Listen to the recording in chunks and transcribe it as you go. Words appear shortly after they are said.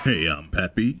Hey, I'm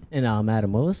Pat B. And I'm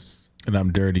Adam Willis. And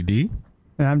I'm Dirty D.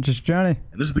 And I'm just Johnny.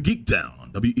 And this is the Geek Down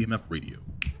on WEMF Radio.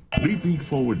 Leaping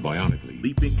forward bionically.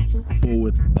 Leaping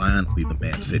forward bionically, the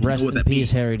man said. Rest you know what in that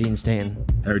peace, means? Harry Dean Stanton.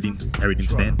 Harry Dean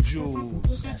Stanton.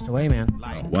 Passed away, man.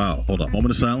 Oh, wow. Hold on.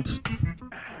 Moment of silence.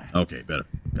 Okay, better.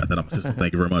 Got that on my system.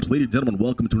 Thank you very much. Ladies and gentlemen,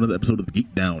 welcome to another episode of the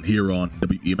Geek Down here on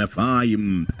WEMF. I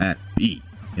am Pat B.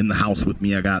 In the house with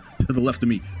me, I got to the left of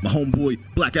me, my homeboy,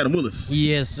 Black Adam Willis.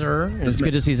 Yes, sir. And it's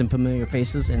good to see some familiar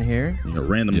faces in here. You know,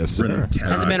 random Hasn't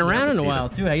been around in a while,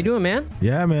 too. How you doing, man?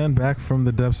 Yeah, man. Back from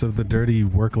the depths of the dirty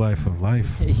work life of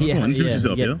life. Introduce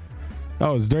yourself, yeah.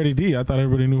 Oh, it's Dirty D. I thought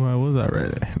everybody knew who I was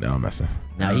already. No, I'm messing.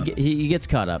 No, he gets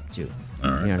caught up, too.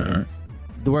 All right, you know all right.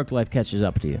 The work life catches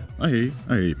up to you. I hear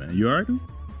you, man. You all right, dude?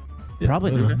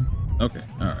 Probably not. Okay,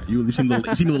 all right. You seem a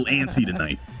little antsy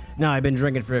tonight. No, I've been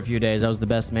drinking for a few days. I was the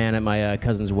best man at my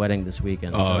cousin's wedding this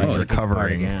weekend. Oh, so you're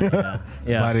recovering. Yeah.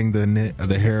 Biting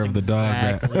the hair of the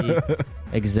dog.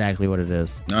 Exactly what it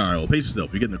is. All right, well, pace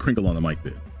yourself. You're getting a crinkle on the mic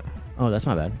there. Oh, that's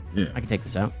my bad. Yeah. I can take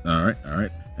this out. All right.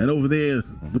 And over there,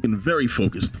 looking very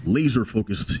focused, laser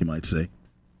focused, you might say.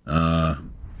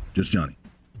 Just Johnny.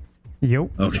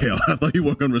 Yo. Okay, I thought you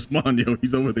weren't going to respond, yo.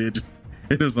 He's over there just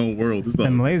in his own world. It's all,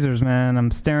 Them lasers, man.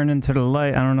 I'm staring into the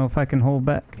light. I don't know if I can hold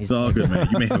back. it's all good, man.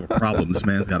 You may have a problem. This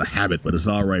man's got a habit, but it's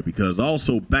all right because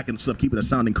also backing us up, keeping us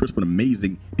sounding crisp and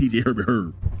amazing, DJ Herbie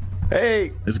Herb.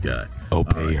 Hey. This guy.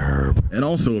 Okay, Herb. And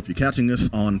also, if you're catching us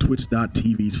on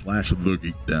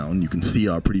twitch.tv/thegeekdown, you can see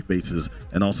our pretty faces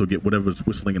and also get whatever's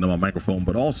whistling into my microphone.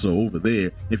 But also over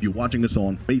there, if you're watching us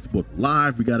on Facebook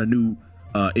Live, we got a new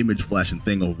image flashing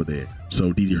thing over there.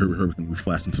 So DJ Herbie can be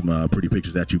flashing some pretty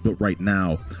pictures at you. But right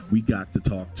now, we got to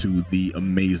talk to the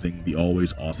amazing, the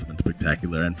always awesome and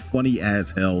spectacular and funny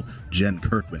as hell Jen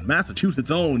Kirkman,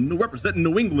 Massachusetts' own, representing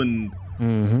New England.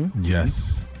 Mm-hmm.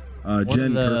 Yes. Jen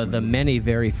One of Kirkman. the many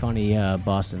very funny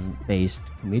Boston-based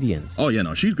comedians. Oh yeah,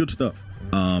 no, she's good stuff.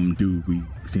 We've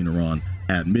seen her on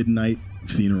At Midnight. We've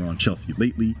seen her on Chelsea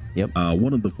Lately. Yep.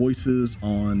 One of the voices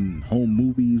on Home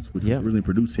Movies, which was originally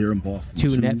produced here in Boston. Two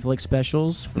Netflix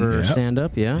specials for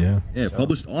stand-up. Yeah,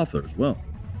 published author as well.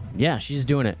 Yeah, she's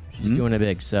doing it. She's doing it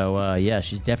big. So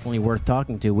she's definitely worth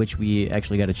talking to, which we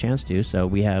actually got a chance to. So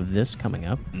we have this coming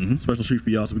up. Special treat for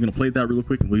y'all. So we're gonna play that real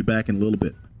quick, and we'll be back in a little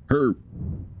bit. Herb.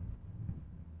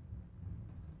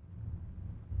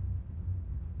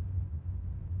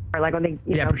 Or like when they,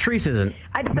 Patrice isn't.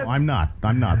 No, I'm not.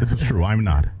 This is true. I'm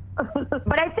not.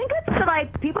 But I think it's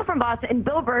like people from Boston, and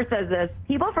Bill Burr says this,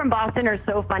 people from Boston are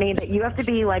so funny that you have to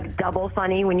be like double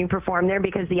funny when you perform there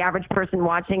because the average person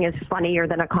watching is funnier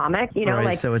than a comic, you know? Right,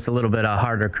 like, so it's a little bit a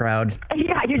harder crowd.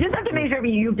 Yeah, you just have to make sure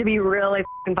you have to be really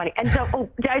funny. And so,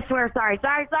 I swear, sorry.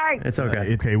 It's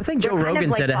okay. Okay. I think Joe Rogan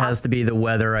said it has to be the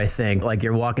weather, I think. Like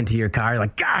you're walking to your car, you're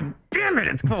like, God damn it,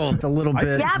 it's cold. It's a little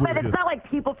bit. Yeah, but it's not like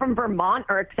people from Vermont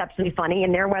are exceptionally funny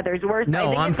and their weather's worse.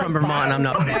 No, I'm from Vermont. I'm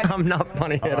not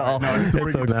funny at all. No, it's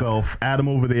yourself. Adam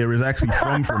over there is actually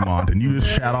from Vermont, and you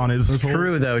just shat on his. It's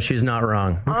true, though. She's not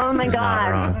wrong. Oh, my She's not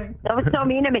God. wrong. That was so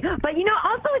mean to me. But,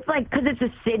 also it's like, because it's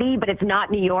a city, but it's not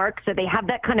New York, so they have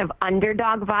that kind of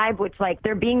underdog vibe, which, like,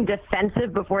 they're being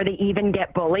defensive before they even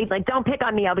get bullied. Like, don't pick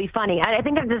on me, I'll be funny. I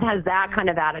think it just has that kind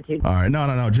of attitude. All right,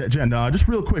 no, Jen, just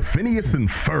real quick, Phineas and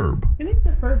Ferb. Phineas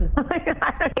and Ferb is...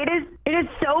 It is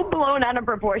so blown out of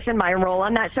proportion, my role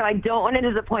on that show. I don't want to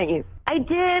disappoint you. I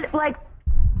did,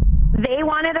 they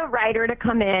wanted a writer to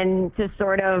come in to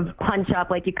sort of punch up,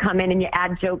 like you come in and you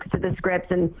add jokes to the scripts,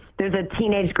 and there's a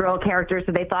teenage girl character,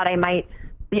 so they thought I might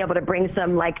be able to bring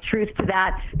some truth to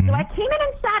that. So I came in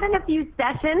and sat in a few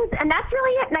sessions, and that's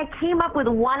really it. And I came up with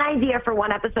one idea for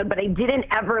one episode, but I didn't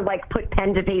ever put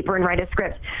pen to paper and write a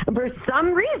script. For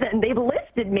some reason, they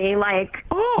listed me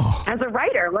as a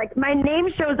writer. My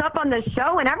name shows up on the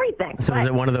show and everything. So is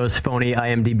it one of those phony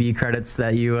IMDb credits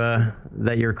that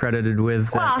you're credited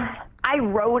with? Well, I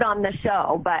wrote on the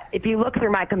show, but if you look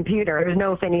through my computer, there's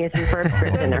no Phineas and Ferb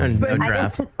script in there. No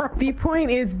drafts. The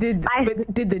point is, did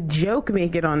the joke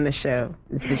make it on the show?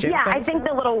 Is the joke? Yeah, I think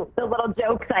the little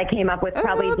jokes I came up with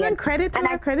probably did. Then credits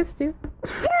where credits due.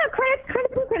 Yeah,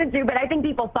 credits due. But I think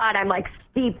people thought I'm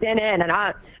steeped in it, and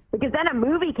because then a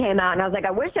movie came out, and I was like,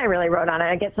 I wish I really wrote on it.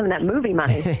 I'd get some of that movie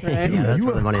money. Right? Dude, you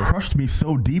have crushed me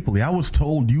so deeply. I was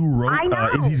told you wrote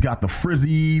Izzy's Got the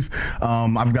Frizzies.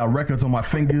 I've got records on my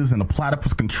fingers, and the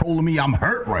platypus controlling me. I'm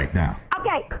hurt right now.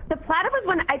 Okay, the platypus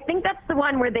one, I think that's the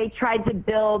one where they tried to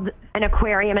build an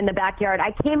aquarium in the backyard.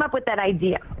 I came up with that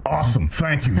idea. Awesome,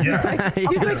 thank you. Yes. You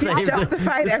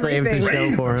justified everything. Saved the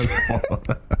show for him.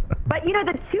 But,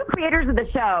 the two creators of the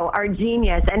show are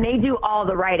genius, and they do all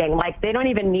the writing. They don't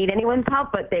even need anyone's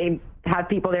help, but they have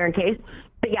people there in case.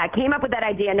 But yeah, I came up with that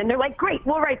idea, and then they're like, great,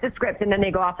 we'll write the script. And then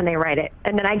they go off and they write it.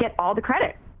 And then I get all the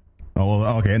credit. Oh,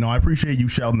 well, okay. No, I appreciate you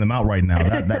shouting them out right now.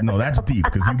 That's deep,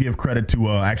 because you give credit to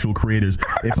actual creators.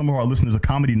 If some of our listeners are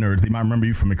comedy nerds, they might remember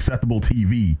you from Acceptable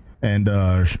TV. And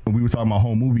we were talking about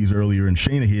home movies earlier, and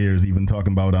Shayna here is even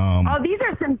talking about... oh, these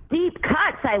are some deep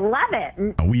cuts. I love it.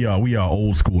 We are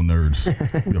old school nerds.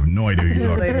 We have no idea who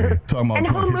you're talking about. And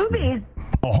home movies.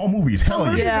 Oh, home movies. Hell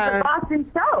home yeah. Movies is a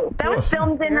Boston show. That was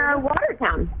filmed in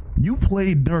Watertown. You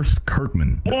played Nurse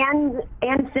Kirkman. And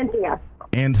Cynthia.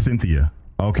 And Cynthia.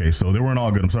 Okay, so they weren't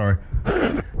all good. I'm sorry.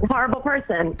 Horrible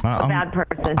person. A bad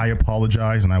person. I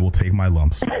apologize, and I will take my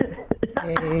lumps.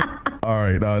 All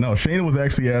right. No, Shayna was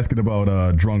actually asking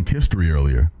about drunk history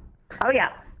earlier. Oh,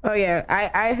 yeah.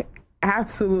 I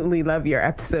absolutely love your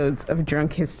episodes of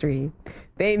Drunk History.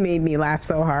 They made me laugh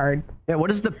so hard. Yeah,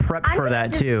 what is the prep for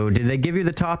that too? Did they give you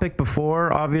the topic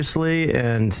before, obviously,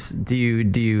 and do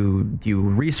you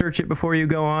research it before you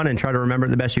go on and try to remember it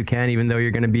the best you can, even though you're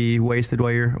going to be wasted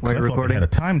while you're recording? They had a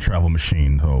time travel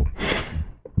machine, though.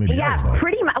 Yeah,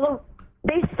 pretty much. Well,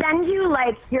 they send you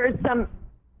like, here's some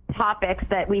topics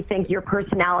that we think your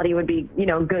personality would be,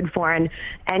 good for,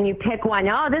 and you pick one.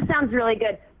 Oh, this sounds really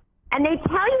good. And they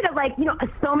tell you to, like,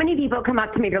 so many people come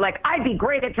up to me. They're like, I'd be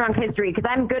great at drunk history because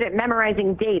I'm good at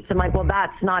memorizing dates. I'm like, well,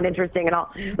 that's not interesting at all.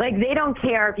 Like, they don't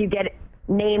care if you get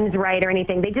names right or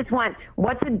anything. They just want,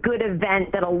 what's a good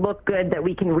event that'll look good that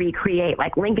we can recreate,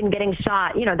 like Lincoln getting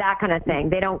shot, that kind of thing.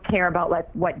 They don't care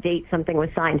about what date something was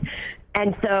signed.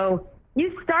 And so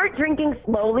you start drinking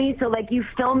slowly. So, like, you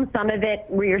film some of it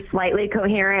where you're slightly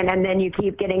coherent, and then you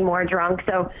keep getting more drunk.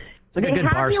 So it's like a good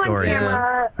bar story.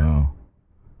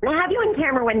 They have you on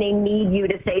camera when they need you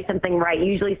to say something right. You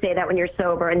usually say that when you're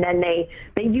sober, and then they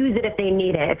use it if they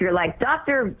need it. If you're like,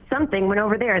 Dr. something went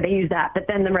over there, they use that. But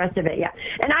then the rest of it, yeah.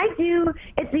 And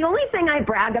it's the only thing I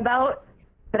brag about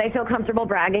that I feel comfortable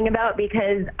bragging about,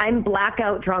 because I'm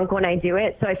blackout drunk when I do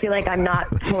it. So I feel like I'm not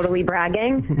totally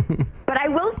bragging. But I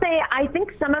will say, I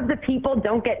think some of the people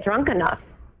don't get drunk enough.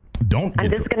 I'm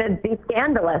just going to be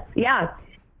scandalous. Yeah.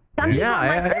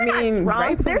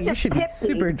 Rightfully you should be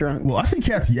super drunk. Well, I see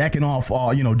cats yakking off,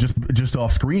 just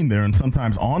off screen there, and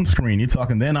sometimes on screen. You're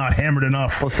talking they're not hammered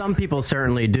enough. Well, some people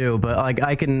certainly do, but like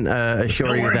I can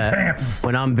assure you that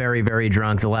when I'm very, very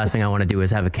drunk, the last thing I want to do is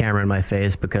have a camera in my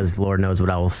face, because Lord knows what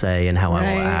I will say and how I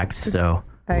will act. So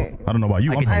I don't know about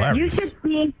you. I'm hilarious. You should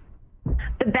see.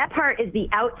 The best part is the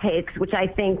outtakes, which I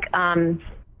think.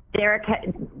 Derek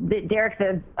and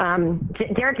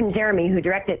Jeremy, who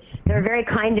directed, they're very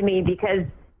kind to me, because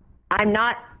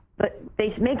but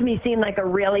they make me seem like a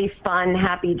really fun,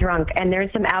 happy drunk. And there's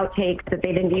some outtakes that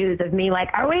they didn't use of me, like,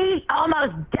 are we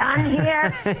almost done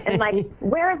here? And like,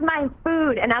 where's my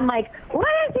food? And I'm like, what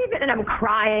is it? And I'm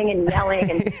crying and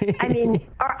yelling. And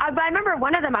I remember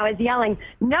one of them, I was yelling,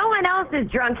 no one else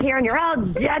is drunk here, and you're all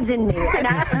judging me.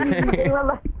 And they were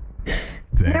like,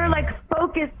 they're like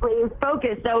focused.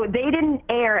 So they didn't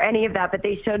air any of that, but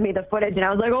they showed me the footage, and I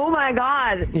was like, oh my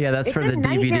God. Yeah, that's for the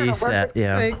DVD set.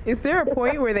 Yeah. Like, is there a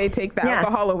point where they take the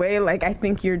alcohol away? Like, I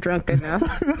think you're drunk enough.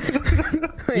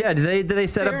 Yeah, do they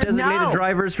set up designated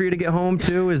drivers for you to get home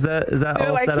too? Is that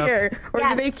all like, set up? Here, or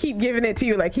do they keep giving it to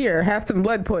you, like, here, have some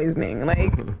blood poisoning?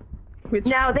 Like,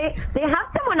 no, they have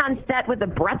someone on set with a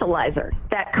breathalyzer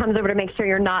that comes over to make sure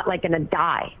you're not like going to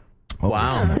die.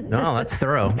 Wow. No, that's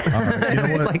thorough. Right.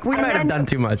 It's like, we might have done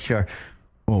too much, sure.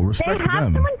 Well, respect they have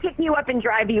them. Someone pick you up and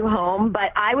drive you home,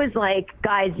 but I was like,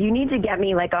 guys, you need to get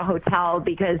me like a hotel,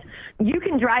 because you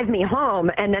can drive me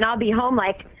home, and then I'll be home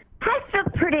like, I feel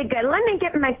pretty good. Let me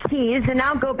get my keys, and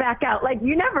I'll go back out. Like,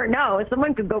 you never know.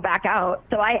 Someone could go back out.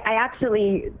 So I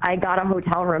got a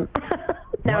hotel room.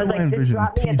 So I was like, just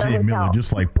drop me at the hotel. Miller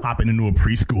just like popping into a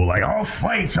preschool, like, I'll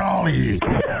fight Charlie.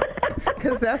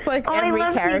 Because that's like every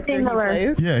character he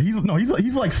plays. Yeah, he's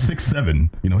like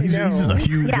 6'7". He's just a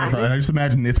huge. Yeah. I just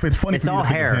imagine it's funny. It's all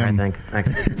hair, I think.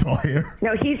 It's all hair.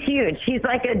 No, he's huge. He's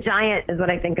like a giant, is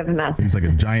what I think of him as. He's like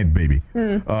a giant baby.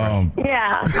 Yeah. Oh,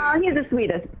 he's the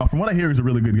sweetest. From what I hear, he's a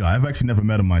really good guy. I've actually never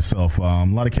met him myself. A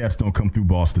lot of cats don't come through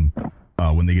Boston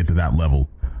when they get to that level.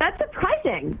 That's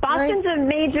surprising. Boston's a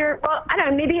major, well, I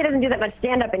don't know, maybe he doesn't do that much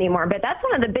stand-up anymore, but that's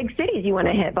one of the big cities you want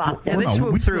to hit, Boston. Yeah, they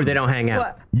swoop through, they don't hang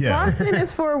out. Yeah. Boston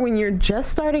is for when you're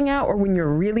just starting out or when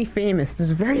you're really famous.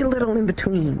 There's very little in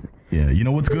between. Yeah, you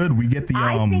know what's good? We get the...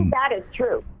 I think that is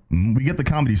true. We get the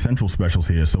Comedy Central specials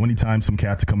here, so anytime some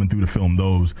cats are coming through to film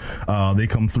those, they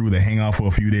come through, they hang out for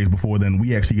a few days before then.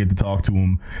 We actually get to talk to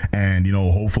them, and,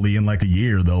 hopefully in like a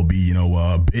year, they'll be,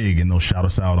 big, and they'll shout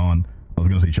us out on was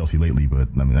going to say Chelsea Lately, but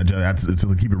I mean, that's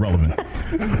to keep it relevant.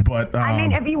 But I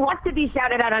mean, if you want to be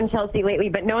shouted out on Chelsea Lately,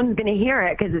 but no one's going to hear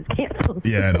it because it's canceled.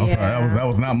 Yeah, no, sorry, that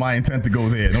was not my intent to go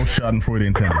there. No Schadenfreude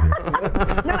intended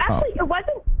here. No, actually, it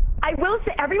wasn't. I will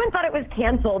say, everyone thought it was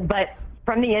canceled, but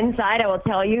from the inside, I will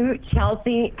tell you,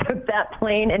 Chelsea took that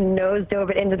plane and nose dove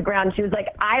it into the ground. She was like,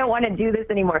 I don't want to do this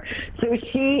anymore. So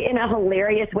she, in a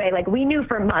hilarious way, like, we knew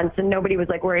for months and nobody was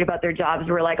like worried about their jobs.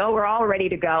 We're like, oh, we're all ready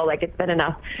to go. Like, it's been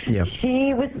enough. Yep.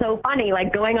 She was so funny,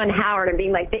 like going on Howard and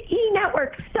being like, the E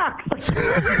network sucks.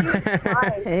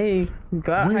 Like, hey,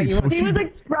 God, she was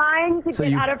like trying to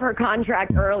get out of her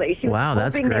contract early. She was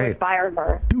hoping they would fire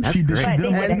her. Dude, she did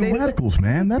them like new radicals,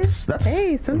 man. That's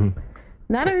hey,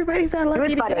 not everybody's that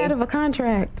lucky to get out of a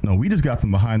contract. No, we just got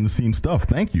some behind the scenes stuff.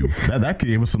 Thank you. That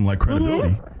gave us some like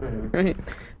credibility. Right.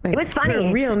 It was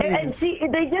funny. Real news.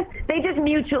 And they just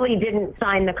mutually didn't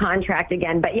sign the contract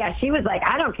again. But yeah, she was like,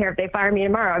 I don't care if they fire me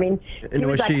tomorrow. I mean, she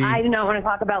was like, I do not want to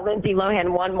talk about Lindsay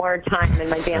Lohan one more time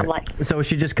in my damn life. So was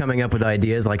she just coming up with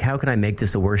ideas like, how can I make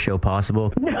this the worst show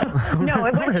possible? No,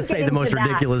 it I'm going to say the most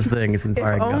ridiculous thing since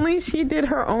if only she did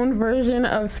her own version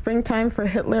of Springtime for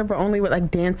Hitler, but only with like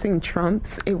dancing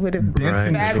trumps, it would have been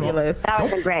fabulous. That would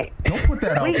have been great. Don't put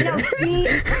that out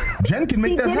there. Jen can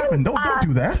make that happen. Don't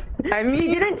do that. I mean,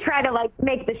 she didn't try to like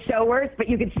make the show worse, but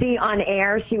you could see on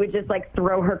air she would just like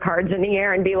throw her cards in the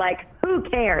air and be like, who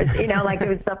cares? You know, like there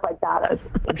was stuff like that.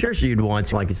 I'm sure she'd want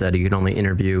to, like you said, you could only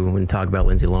interview and talk about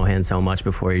Lindsay Lohan so much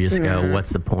before you just go,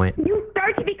 what's the point? You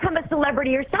start to become a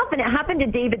celebrity yourself, and it happened to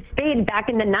David Spade back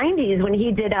in the 90s when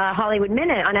he did Hollywood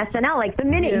Minute on SNL. Like the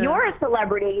minute you're a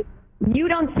celebrity, you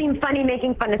don't seem funny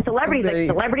making fun of celebrities. Like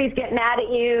celebrities get mad at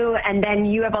you, and then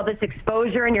you have all this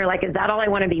exposure, and you're like, is that all I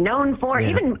want to be known for? Yeah.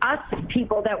 Even us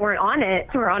people that weren't on it,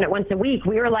 who were on it once a week,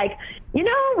 we were like, you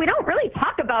know, we don't really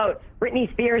talk about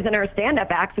Britney Spears in our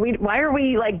stand-up acts. Why are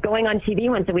we like going on TV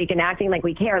once a week and acting like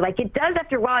we care? Like it does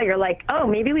after a while. You're like, oh,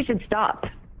 maybe we should stop.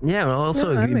 Yeah, well,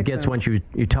 also it gets once you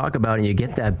talk about it and you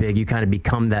get that big, you kind of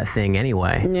become that thing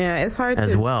anyway. Yeah, it's hard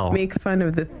to make fun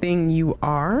of the thing you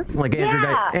are. Like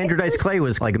Andrew Dice Clay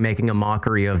was like making a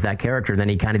mockery of that character, then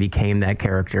he kind of became that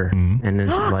character. Mm-hmm. And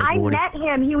it's like, I met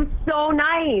him. He was so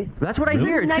nice. That's what I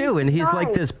hear too. And he's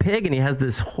like this pig, and he has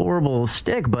this horrible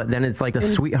stick, but then it's like the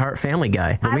sweetheart family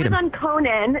guy. I was on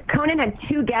Conan. Conan had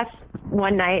two guests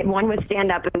one night. One was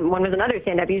stand-up and one was another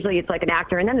stand-up. Usually it's like an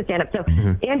actor and then the stand-up. So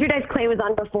Andrew Dice Clay was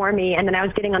on before me, and then I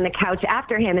was getting on the couch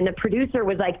after him, and the producer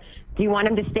was like, do you want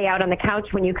him to stay out on the couch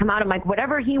when you come out? I'm like,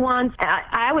 whatever he wants. And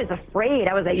I was afraid.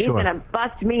 I was like, he's going to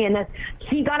bust me. And then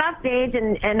he got off stage,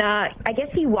 and I guess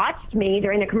he watched me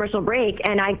during the commercial break,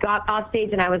 and I got off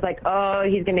stage, and I was like, oh,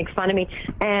 he's going to make fun of me.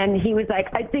 And he was like,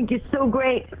 I think you're so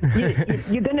great.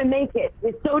 You're going to make it.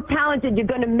 You're so talented. You're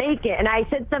going to make it. And I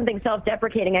said something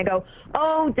self-deprecating. I go,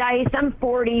 oh, Dice, I'm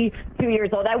 42 years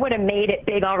old. I would have made it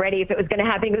big already if it was going to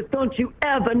happen. He goes, don't you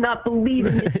ever not believe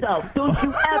in yourself. Don't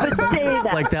you ever say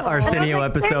that. Like that Arsenio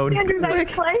episode.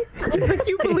 Like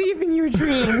you believe in your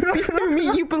dreams. For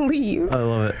me, you believe. I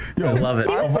love it. I love it.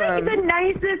 He's like the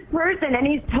nicest person, and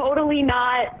he's totally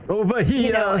not over here.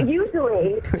 You know,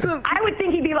 usually. So I would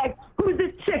think he'd be like, who's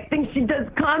this chick? Thinks she does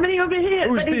comedy over here?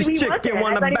 Who's this chick you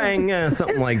want to bang?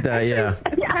 Something like that, It's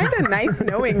kind of nice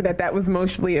knowing that was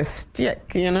mostly a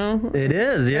stick, you know? It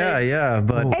is, yeah.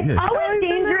 But it's always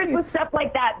dangerous with stuff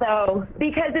like that, though,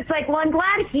 because it's like, well, I'm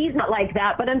glad he's not like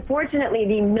that, but unfortunately,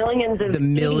 the millions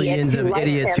of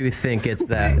idiots who think it's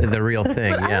the real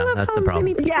thing. Yeah, that's the problem.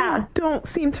 Many people don't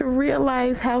seem to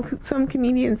realize how some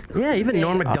comedians. Yeah, even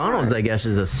Norm Macdonald's, I guess,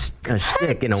 is a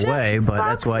stick in a way, but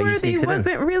that's why he sneaks it in. He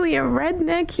wasn't really a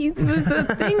redneck. He was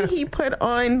a thing he put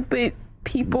on, but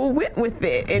people went with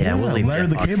it. And Larry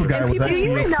the Cable Guy was actually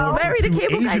a Larry the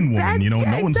Cable Asian woman. You know,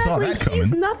 no one saw that coming.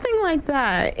 He's nothing like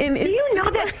that. And do you know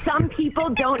that some people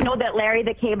don't know that Larry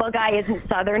the Cable Guy isn't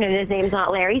Southern and his name's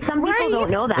not Larry? Some people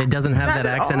don't know that. It doesn't have that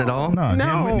accent at all? No,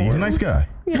 Dan Whitney, he's a nice guy.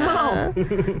 No.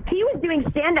 He was doing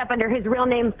stand-up under his real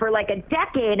name for like a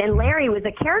decade, and Larry was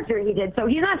a character he did, so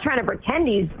he's not trying to pretend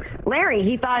he's Larry.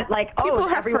 He thought like,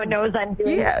 everyone knows I'm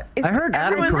doing it. I heard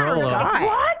Adam Carolla.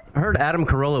 What? I heard Adam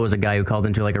Carolla was a guy who called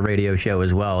into like a radio show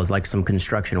as well as like some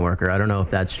construction worker. I don't know if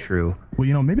that's true. Well,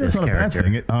 you know, maybe that's not a bad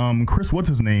thing. Chris, what's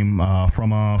his name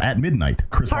from At Midnight?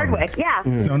 Chris Hardwick. Yeah.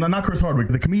 No, not Chris Hardwick.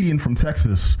 The comedian from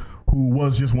Texas who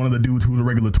was just one of the dudes who was a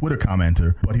regular Twitter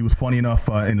commenter, but he was funny enough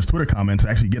in his Twitter comments to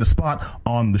actually get a spot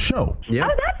on the show. Yeah.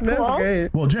 Oh, that's cool.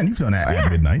 Great. Well, Jen, you've done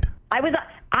At Midnight. I was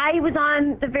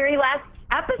on the very last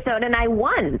episode, and I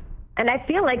won. And I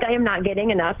feel like I am not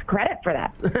getting enough credit for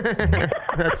that.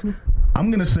 I'm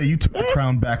going to say you took the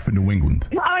crown back for New England.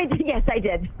 Oh, I did. Yes, I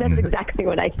did. That's exactly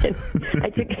what I did. I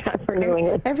took it out for New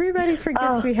England. Everybody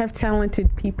forgets we have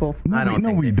talented people.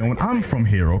 No, we don't. I'm from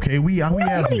here, okay? We have.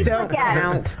 Don't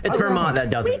count. It's Vermont that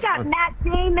doesn't. We got Matt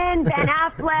Damon, Ben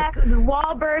Affleck,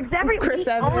 Wahlbergs, Chris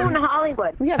we Evans. own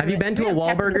Hollywood. Have you been to a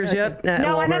Wahlburgers yet?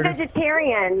 No, I'm a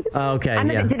vegetarian. Okay,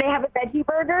 yeah. Do they have a veggie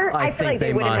burger? I feel think like they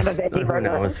they wouldn't must. have a veggie Who burger.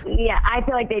 knows? Yeah, I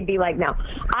feel like they'd be like, no.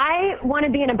 I want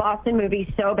to be in a Boston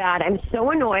movie so bad. I'm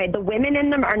so annoyed. The women in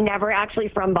them are never actually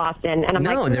from Boston, and I'm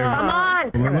No, like, they're come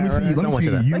on. Let me see so much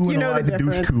of that. you Like, you and know the Eliza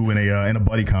difference. Dushku in a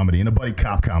buddy comedy, in a buddy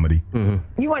cop comedy.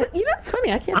 You want? You know, it's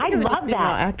funny. I can't think I of love any female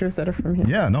that. actors that are from here.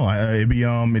 Yeah, no, it'd be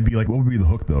like, what would be the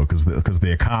hook though? Because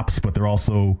they're cops, but they're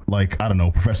also like, I don't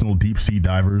know, professional deep sea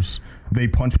divers. They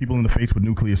punch people in the face with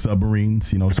nuclear submarines,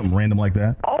 something random like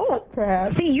that. Oh,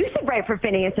 Perhaps. see, you should write for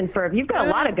Phineas and Ferb. You've got a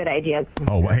lot of good ideas.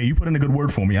 Oh, well, hey, you put in a good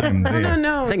word for me. I am there.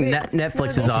 No. I think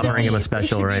Netflix is offering him a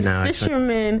special right now. actually.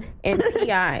 Fishermen and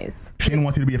PIs. Shane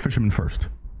wants you to be a fisherman first.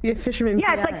 Be a fisherman.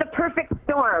 Yeah, PI. it's like the perfect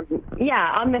storm.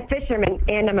 Yeah, I'm a fisherman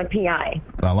and I'm a PI.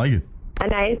 I like it.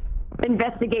 And I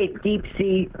investigate deep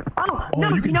sea. Oh no,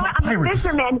 you you can know help what? I'm pirates. a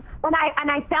fisherman,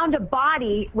 and I found a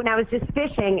body when I was just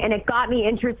fishing, and it got me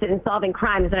interested in solving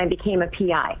crimes, and I became a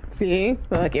PI. See,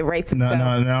 like it writes itself.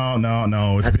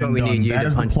 No. It's That's been what we done. need you That to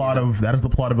is the punch plot you. of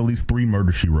at least 3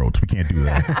 Murder She Wrote. We can't do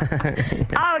that.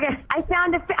 Oh, okay.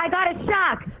 I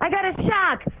got a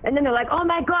shock, and then they're like, "Oh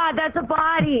my God, that's a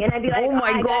body," and I'd be like, Oh my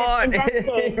I gotta God.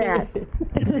 investigate that.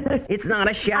 It's not a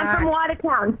I'm shot. from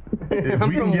Watertown. If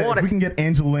we can get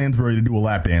Angela Lansbury to do a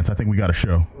lap dance, I think we got a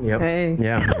show. Yep. Hey.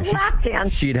 Yeah. Lap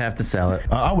dance. She'd have to sell it.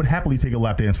 I would happily take a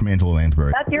lap dance from Angela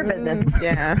Lansbury. That's your business.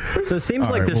 Yeah. So it seems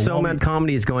All like right, there's well, so while many we-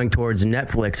 comedies going towards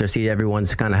Netflix. I see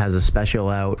everyone's kind of has a special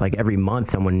out. Like every month,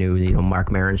 someone new.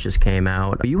 Mark Maron's just came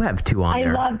out. But you have 2 on I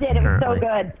there. loved it. It was so currently.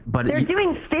 good. But they're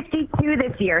doing 52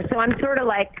 this year, so I'm sort of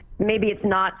like, maybe it's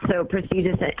not so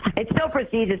prestigious. It's still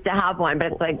prestigious to have one,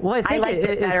 but it's like, Well, I think liked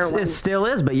it better it when still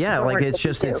is, but yeah, there like were it's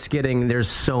 52. getting. There's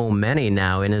so many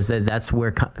now, and that's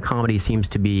where comedy seems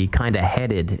to be kind of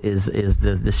headed. Is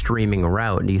the streaming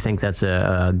route? Do you think that's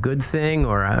a good thing,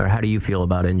 or how do you feel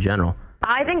about it in general?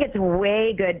 I think it's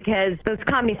way good because those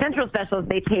Comedy Central specials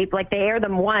they tape, like they air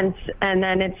them once and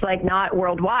then it's like not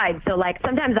worldwide. So like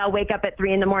sometimes I'll wake up at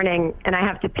 3 a.m. and I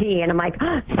have to pee and I'm like,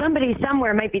 somebody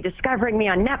somewhere might be discovering me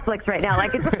on Netflix right now.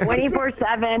 Like it's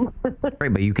 24/7.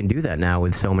 Right, but you can do that now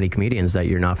with so many comedians that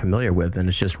you're not familiar with, and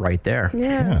it's just right there.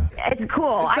 Yeah. It's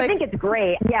cool. I think it's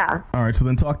great. Yeah. All right, so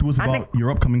then talk to us about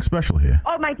your upcoming special here.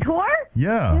 Oh, my tour?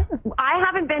 Yeah. I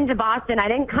haven't been to Boston. I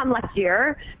didn't come last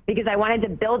year because I wanted to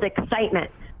build excitement.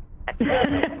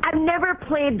 I've never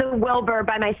played the Wilbur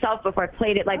by myself before. I've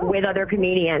played it like with other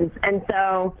comedians. And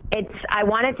so I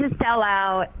wanted to sell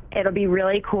out. It'll be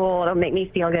really cool. It'll make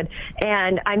me feel good.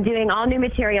 And I'm doing all new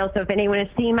material. So if anyone has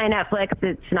seen my Netflix,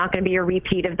 it's not going to be a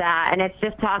repeat of that. And it's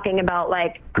just talking about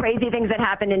like crazy things that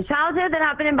happened in childhood that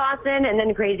happened in Boston and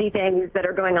then crazy things that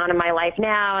are going on in my life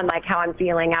now and like how I'm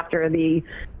feeling after the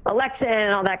election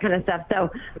and all that kind of stuff. So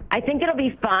I think it'll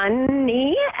be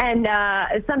funny and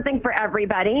something for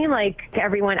everybody. Like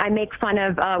everyone, I make fun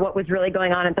of what was really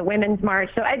going on at the Women's March.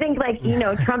 So I think like,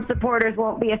 Trump supporters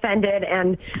won't be offended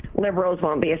and liberals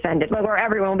won't be offended. Or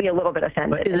everyone will be a little bit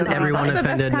offended. But isn't everyone That's the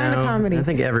best offended kind of now? comedy. I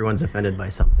think everyone's offended by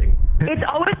something. It's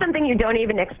always something you don't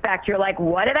even expect. You're like,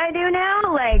 what did I do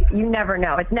now? Like, you never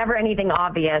know. It's never anything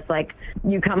obvious. Like,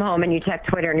 you come home and you check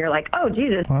Twitter and you're like, oh,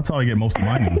 Jesus. Well, that's how I get most of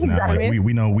my news now. Exactly. Like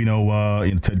we know.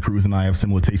 Ted Cruz and I have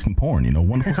similar taste in porn.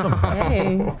 Wonderful stuff.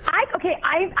 Hey.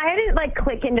 I didn't like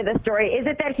click into the story. Is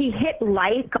it that he hit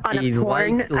like on He a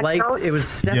porn liked account? it was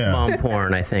stepmom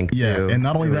porn, I think. Yeah, too. and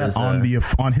not only It that, was,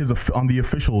 on the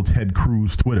official Ted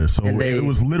Cruz Twitter. So it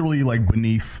was literally like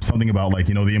beneath something about like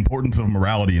the importance of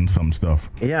morality and some stuff.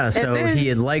 Yeah, so then- he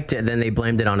had liked it, then they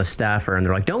blamed it on a staffer, and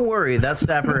they're like, don't worry, that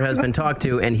staffer has been talked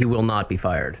to, and he will not be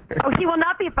fired. Oh, he will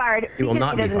not be fired. He will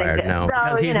not be doesn't fired, exist. no. So,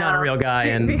 Because he's not a real guy,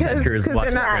 and Ted Because Cruz they're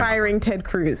watched not it. firing Ted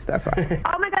Cruz. That's why.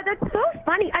 Oh my God, that's so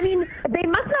funny. I mean, they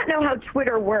must not know how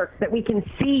Twitter works that we can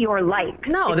see your likes.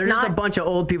 No, It's they're just a not- bunch of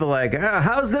old people like,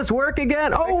 how's this work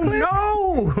again? Oh,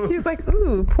 no! He's like,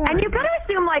 ooh, porn. And you gotta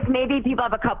assume like maybe people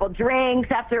have a couple drinks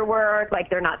after work, like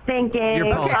they're not thinking.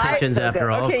 You're politicians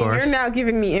after all, Okay, of course. you're now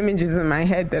giving me images in my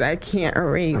head that I can't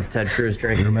erase. Ted Cruz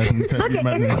You're drinking. imagining Ted, Okay, you're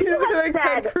imagining- if you Like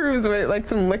had Ted Cruz with like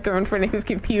some liquor in front of his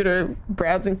computer,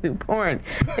 browsing through porn,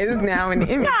 is now an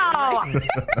image.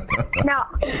 No,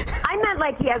 I meant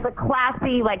like he has a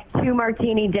classy like 2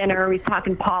 martini dinner. He's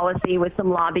talking policy with some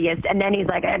lobbyists, and then he's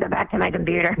like, I gotta go back to my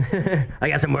computer. I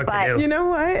got some work But- to do. You know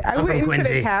what? I from wouldn't put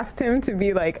Quincy. it past him to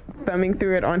be like thumbing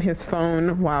through it on his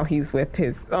phone while he's with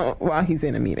while he's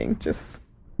in a meeting. Just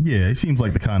Yeah, he seems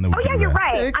like the kind that would Oh, yeah, do you're that.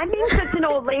 right. I'm being such an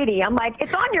old lady. I'm like,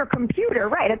 it's on your computer,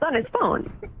 right? It's on his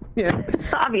phone. Yeah.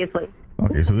 Obviously.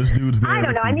 Okay, so this dude's there. I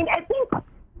don't know. I mean, I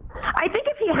think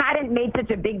if he hadn't made such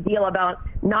a big deal about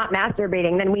not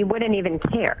masturbating, then we wouldn't even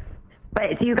care.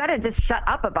 But so you got to just shut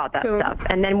up about that stuff,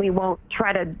 and then we won't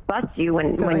try to bust you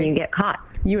when you get caught.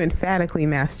 You emphatically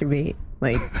masturbate.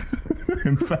 Like,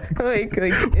 emphatically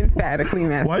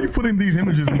masturbate. Why are you putting these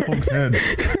images in folks' heads?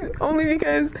 Only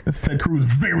because that's Ted Cruz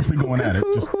vigorously going at it.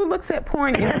 Who looks at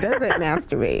porn and doesn't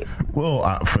masturbate? Well,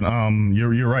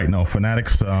 you're right. No,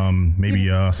 fanatics, maybe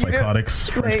psychotics,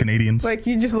 French Canadians. Like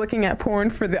you're just looking at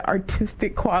porn for the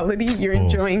artistic quality. You're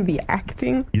enjoying the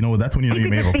acting. You know, that's when you know you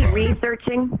made a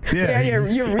researching. Yeah,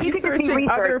 you're researching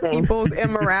other people's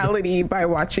immorality by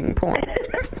watching porn.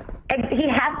 He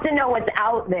has to know what's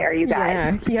out there, you guys.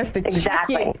 Yeah, he has to check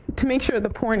it to make sure the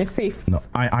porn is safe. No,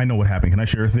 I know what happened. Can I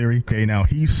share a theory? Okay, now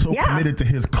he's so committed to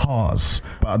his cause.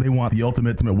 They want the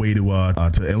ultimate way to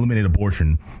eliminate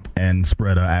abortion and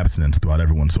spread abstinence throughout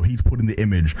everyone. So he's putting the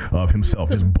image of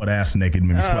himself just butt ass naked,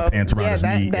 maybe sweatpants around his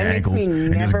knee, that ankles, makes me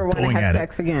and never just want going to have at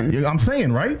sex it. again. Yeah, I'm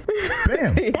saying, right?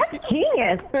 Bam. That's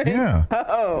genius. Yeah.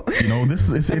 Oh. You know,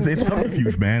 it's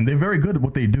subterfuge, man. They're very good at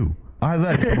what they do. Either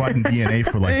that, or providing DNA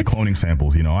for like the cloning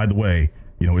samples. You know, either way,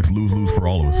 you know, it's lose-lose for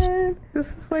all of us.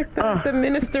 This is like the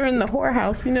minister in the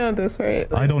whorehouse. You know this,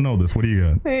 right? Like, I don't know this. What do you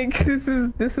got? Like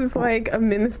this is like a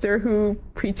minister who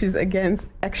preaches against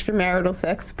extramarital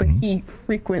sex, but he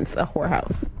frequents a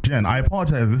whorehouse. Jen, I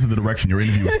apologize. This is the direction your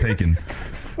interview is taken.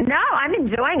 No, I'm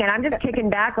enjoying it. I'm just kicking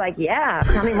back like, yeah,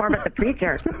 tell me more about the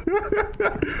preacher.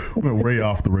 We're way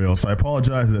off the rails. So I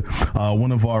apologize that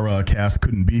one of our cast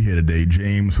couldn't be here today.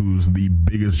 James, who's the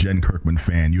biggest Jen Kirkman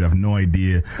fan. You have no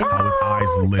idea how his eyes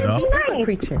lit up. He's a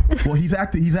preacher. Well, he's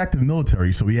active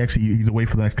military, so he's away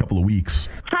for the next couple of weeks.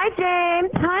 Hi,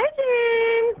 James.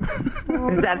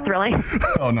 Is that thrilling?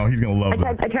 Oh, no, he's going to love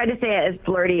it. I tried to say it as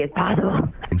flirty as possible.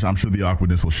 I'm sure the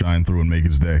awkwardness will shine through and make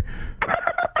his day.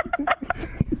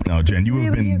 No, Jen, you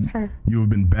have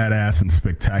been badass and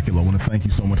spectacular. I want to thank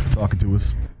you so much for talking to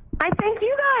us. I thank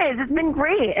you guys. It's been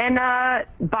great. And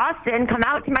Boston, come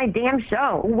out to my damn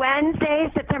show.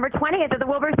 Wednesday, September 20th at the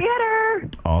Wilbur Theater.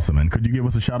 Awesome. And could you give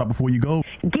us a shout out before you go?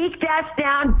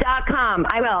 Geek-down.com.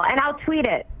 I will. And I'll tweet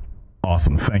it.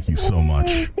 Awesome. Thank you so much.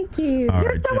 Thank you. All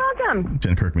You're right, so welcome.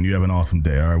 Jen Kirkman, you have an awesome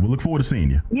day. All right. We'll look forward to seeing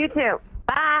you. You too.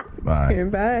 Bye. Bye.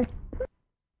 Bye.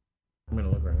 I'm going to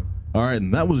look right now. All right,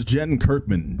 and that was Jen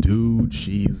Kirkman. Dude,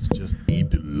 she's just a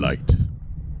delight.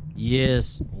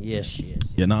 Yes.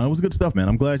 Yeah, no, it was good stuff, man.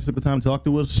 I'm glad she took the time to talk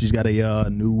to us. She's got a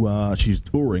new, she's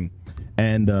touring,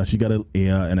 and she got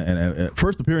a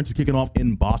first appearance is kicking off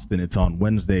in Boston. It's on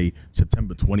Wednesday,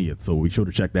 September 20th, so be sure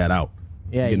to check that out.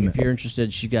 Yeah, if you're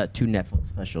interested, she got 2 Netflix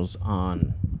specials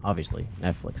on, obviously,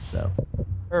 Netflix, so.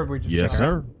 Yes,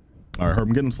 sir. All right, Herb,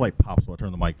 I'm getting a slight pop, so I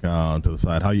turn the mic to the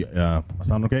side. How you, I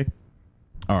sound okay?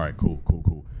 All right, cool.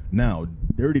 Now,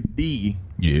 Dirty D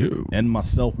and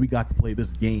myself, we got to play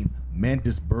this game,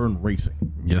 Mantis Burn Racing.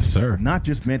 Yes, sir. Not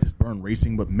just Mantis Burn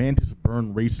Racing, but Mantis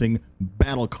Burn Racing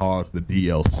Battle Cars, the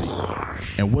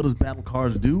DLC. And what does Battle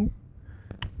Cars do?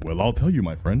 Well, I'll tell you,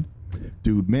 my friend.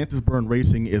 Dude, Mantis Burn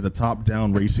Racing is a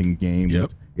top-down racing game.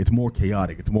 Yep. It's more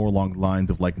chaotic. It's more along the lines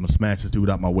of like, I'm gonna smash this dude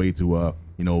out my way to,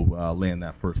 land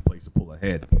that first place to pull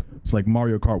ahead. It's like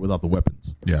Mario Kart without the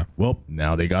weapons. Yeah. Well,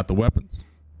 now they got the weapons.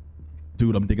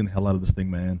 Dude, I'm digging the hell out of this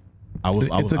thing, man.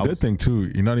 It's a good thing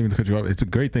too. You're not even to cut you off. It's a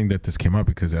great thing that this came out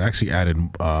because it actually added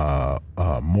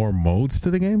more modes to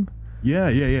the game. Yeah.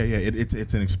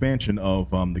 It's an expansion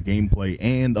of the gameplay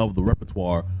and of the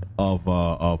repertoire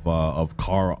of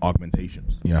car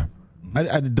augmentations. Yeah.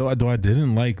 Though I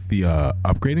didn't like the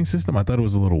upgrading system. I thought it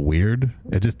was a little weird.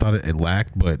 I just thought it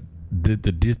lacked, but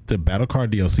the Battle Car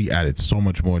DLC added so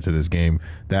much more to this game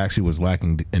that actually was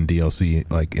lacking in DLC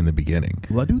like in the beginning.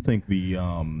 Well, I do think the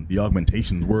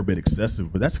augmentations were a bit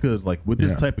excessive, but that's because like with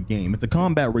this type of game, it's a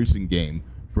combat racing game.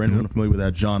 For anyone familiar with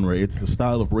that genre, it's the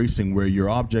style of racing where your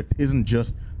object isn't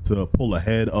just to pull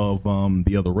ahead of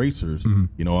the other racers. Mm-hmm.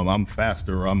 You know, I'm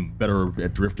faster, I'm better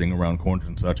at drifting around corners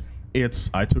and such. It's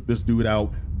I took this dude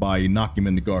out by knocking him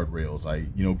in the guardrails. I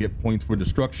get points for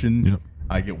destruction. Yep.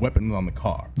 I get weapons on the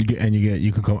car. You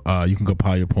can go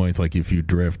pile your points. Like if you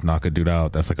drift, knock a dude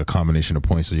out, that's like a combination of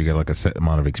points. So you get like a set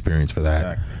amount of experience for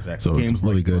that. Exactly. So games it's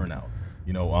really like good.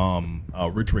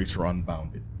 Burnout. Ridge Racer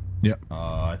Unbounded. Yep.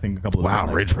 I think a couple of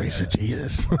Ridge Racer,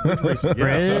 Jesus. Ridge Racer,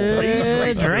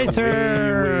 Ridge Racer.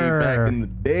 Way back in the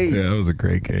day. Yeah, that was a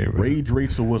great game. Rage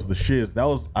Racer was the shiz.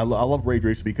 I love Rage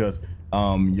Racer because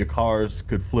your cars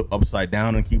could flip upside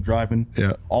down and keep driving.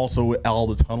 Yeah. Also, all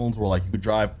the tunnels were like you could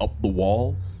drive up the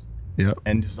walls. Yep.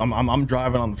 And just, I'm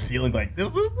driving on the ceiling like this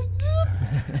is the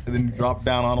shit. And then you drop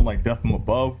down on them like death from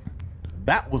above.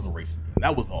 That was a racing game.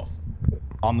 That was awesome.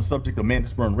 On the subject of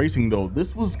Mantis Burn Racing, though,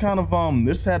 this was kind of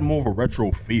this had more of a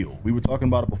retro feel. We were talking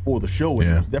about it before the show, and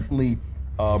it was definitely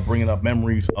bringing up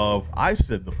memories of, I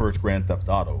said, the first Grand Theft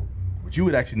Auto, which you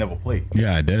had actually never played.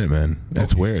 Yeah, I didn't, man.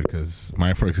 That's weird because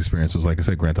my first experience was, like I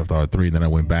said, Grand Theft Auto 3, and then I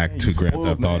went back to Grand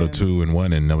Theft Auto 2 and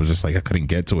 1, and I was just like, I couldn't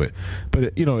get to it.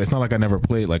 But, you know, it's not like I never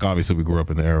played. Like, obviously, we grew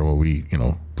up in the era where we, you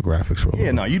know, the graphics were a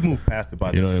little. No, you'd move past it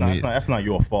by you know what I mean? That's not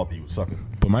your fault that you were sucking.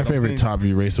 But my favorite Top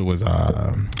View racer was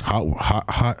Hot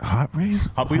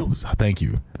Wheels. Thank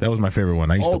you. That was my favorite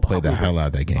one. I used to play the hell out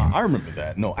of that game. I remember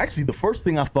that. No, actually, the first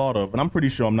thing I thought of, and I'm pretty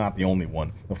sure I'm not the only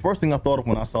one, the first thing I thought of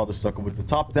when I saw this sucker with the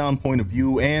top-down point of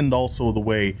view and also the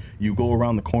way you go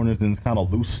around the corners and it's kind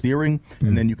of loose steering,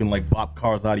 and then you can like bop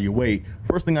cars out of your way.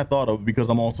 First thing I thought of, because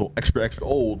I'm also extra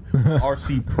old,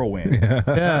 RC Pro-Am.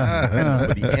 For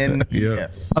the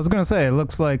NES. I was going to say, it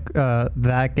looks like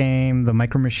that game, the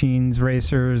Micro Machines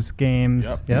Racers games.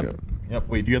 Yep.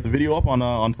 Wait, do you have the video up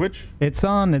on Twitch? It's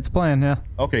on. It's playing, yeah.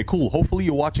 Okay, cool. Hopefully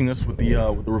you're watching us with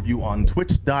the review on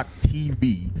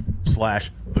twitch.tv/The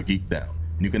Geek Down.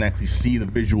 And you can actually see the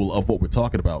visual of what we're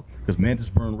talking about. Because Mantis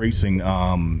Burn Racing,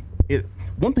 one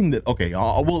thing that,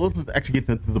 let's actually get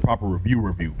to the proper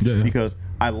review. Yeah. Because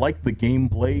I like the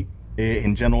gameplay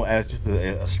in general as just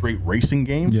a straight racing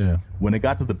game. Yeah. When it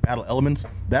got to the battle elements,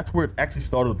 that's where it actually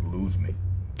started to lose me.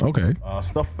 Okay.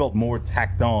 Stuff felt more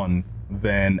tacked on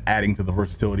than adding to the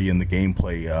versatility in the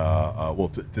gameplay,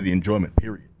 to the enjoyment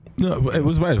period. No, it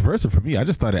was vice versa for me. I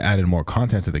just thought it added more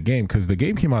content to the game because the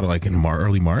game came out like in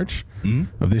early March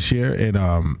of this year,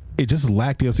 and it just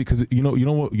lacked DLC. Because you know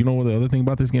what the other thing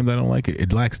about this game that I don't like,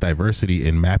 it lacks diversity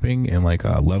in mapping and like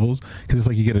levels. Because it's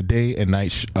like you get a day and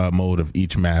night mode of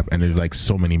each map, and there's like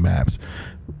so many maps.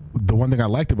 The one thing I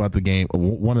liked about the game,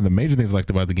 one of the major things I liked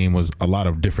about the game was a lot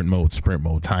of different modes: sprint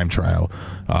mode, time trial,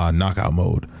 knockout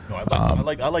mode. No, I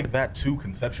like that too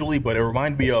conceptually, but it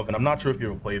reminded me of, and I'm not sure if you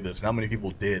ever played this. Not many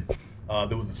people did.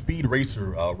 There was a Speed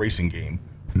Racer racing game.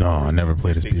 No, I never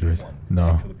played a Speed Racer.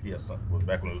 No, for the PS,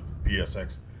 back when it was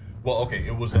PSX. Well, okay,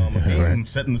 it was a game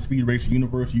set in the Speed Racer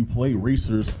universe. You play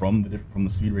racers from the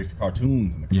Speed Racer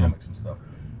cartoons and the comics and stuff,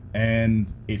 and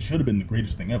it should have been the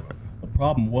greatest thing ever. The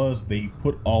problem was they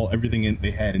put everything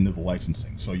they had into the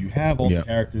licensing. So you have all the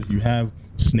characters, you have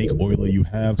Snake Oiler, you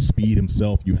have Speed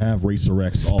himself, you have Racer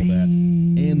X, all that,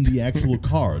 and the actual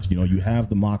cars. You know, you have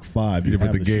the Mach 5.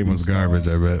 But the game was garbage,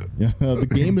 I bet. Yeah, the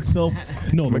game itself.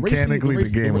 No, mechanically, the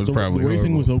game was probably the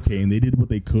racing horrible. was okay, and they did what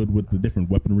they could with the different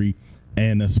weaponry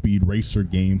and a Speed Racer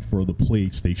game for the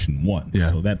PlayStation 1. Yeah.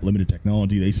 So that limited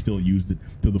technology, they still used it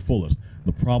to the fullest.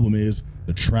 The problem is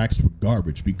the tracks were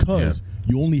garbage because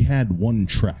you only had one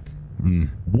track.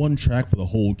 One track for the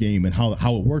whole game, and how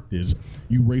it worked is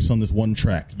you race on this one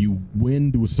track. You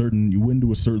win to a certain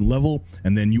level,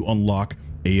 and then you unlock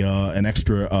an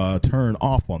extra turn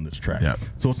off on this track. Yep.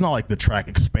 So it's not like the track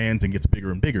expands and gets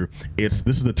bigger and bigger. This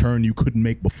is a turn you couldn't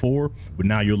make before, but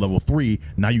now you're level 3.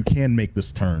 Now you can make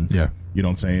this turn. Yeah. You know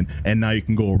what I'm saying? And now you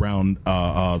can go around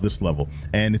this level.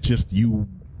 And it's just you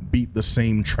beat the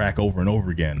same track over and over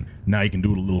again. Now you can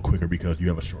do it a little quicker because you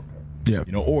have a shortcut. Yeah.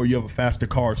 You know, or you have a faster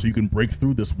car so you can break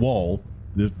through this wall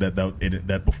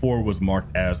that before was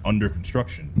marked as under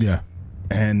construction. Yeah.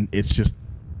 And it's just,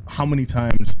 how many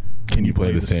times can you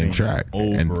play the same track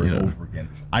over and over again?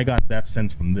 I got that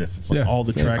sense from this. It's like all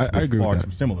the tracks were far too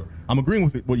similar. I'm agreeing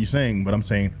with what you're saying, but I'm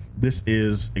saying this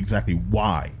is exactly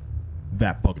why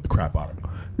that bugged the crap out of me.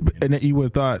 And you would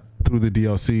have thought through the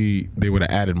DLC they would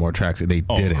have added more tracks, and they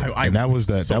didn't. And that was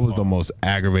the most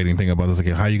aggravating thing about this. Like,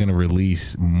 how are you going to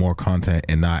release more content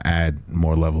and not add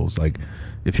more levels? Like,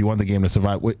 if you want the game to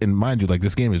survive, and mind you, like,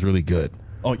 this game is really good.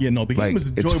 Oh yeah, no, the game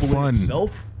is enjoyable in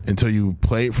itself until you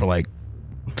play it for like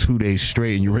 2 days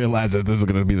straight, and you realize that this is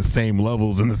going to be the same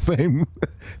levels and the same,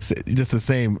 just the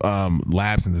same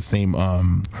laps and the same.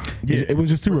 It was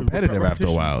just too repetitive after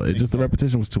a while. The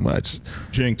repetition was too much.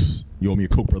 Jinx, you owe me a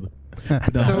Coke, brother.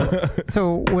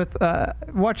 So with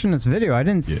watching this video, I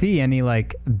didn't see any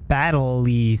like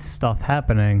battle-y stuff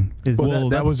happening.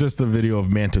 That was just the video of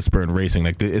Mantis Burn Racing.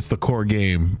 Like it's the core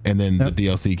game, and then the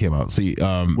DLC came out. See,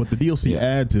 what the DLC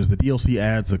adds is the DLC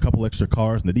adds a couple extra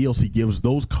cars, and the DLC gives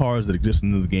those cars that exist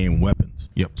in the game weapons.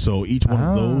 Yep. So each one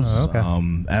of those,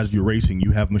 as you're racing,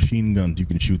 you have machine guns. You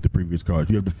can shoot the previous cars.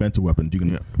 You have defensive weapons. You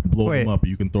can blow them up, or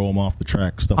you can throw them off the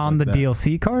track. Stuff on like the that.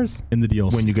 DLC cars. In the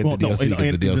DLC, when you get the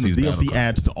DLC, the DLC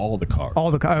adds to all the cars.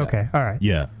 All the cars. Okay, all right.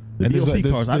 Yeah. The DLC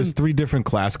cars. There's 3 different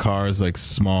class cars, like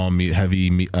small, heavy,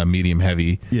 medium,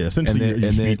 heavy. Yeah, essentially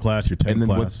your speed class, your tank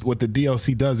class. What the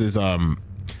DLC does is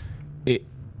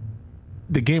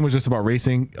the game was just about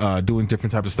racing, doing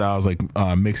different types of styles, like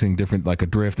mixing different, like a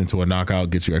drift into a knockout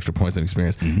gets you extra points and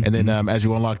experience. And then as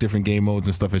you unlock different game modes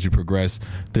and stuff as you progress,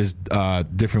 there's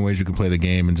different ways you can play the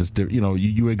game, and just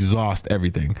you exhaust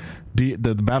everything. The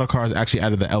battle cars actually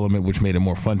added the element which made it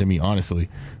more fun to me, honestly.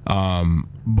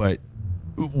 But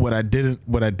what I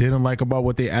didn't like about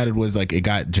what they added was like it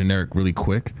got generic really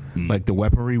quick. Like the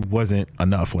weaponry wasn't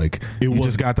enough. Like you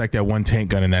just got like that one tank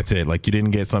gun and that's it. Like you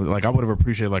didn't get something like I would have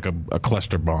appreciated like a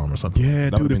cluster bomb or something. Yeah,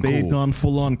 that dude, if they cool. had gone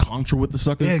full on Contra with the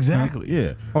sucker. Yeah, exactly.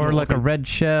 Yeah, or like a red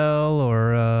shell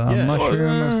or a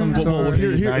mushroom or something. Well,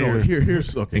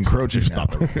 here's okay. Encroaching.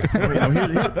 Stop it.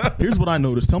 Here's what I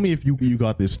noticed. Tell me if you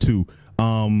got this too.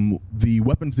 The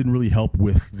weapons didn't really help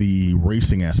with the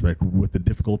racing aspect, with the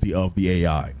difficulty of the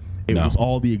AI. It was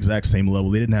all the exact same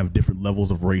level. They didn't have different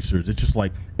levels of racers. It's just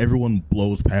like everyone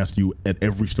blows past you at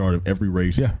every start of every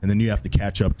race, and then you have to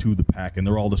catch up to the pack, and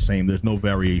they're all the same. There's no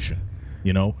variation,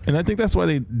 you know? And I think that's why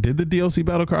they did the DLC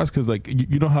battle cars, because like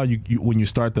you know how you when you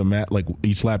start the match, like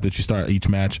each lap that you start each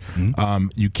match,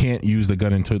 you can't use the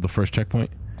gun until the first checkpoint.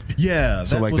 Yeah.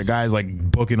 So like the guy's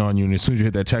like booking on you, and as soon as you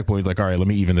hit that checkpoint, he's like, all right, let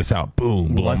me even this out.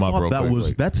 Boom, blow him up real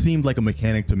quick. That seemed like a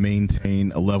mechanic to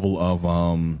maintain a level of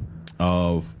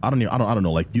I don't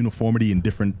know, like uniformity in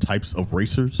different types of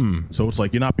racers. So it's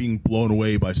like you're not being blown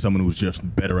away by someone who's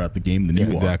just better at the game than you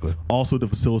are. Exactly. Also to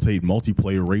facilitate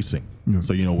multiplayer racing.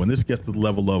 So when this gets to the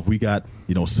level of we got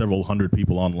several hundred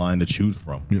people online to choose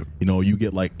from. You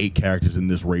get like 8 characters in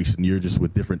this race, and you're just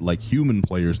with different like human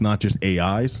players, not just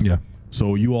AIs.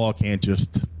 So you all can't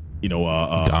just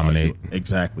dominate.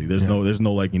 Exactly. There's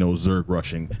no like Zerg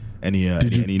rushing. Did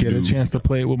you get a chance to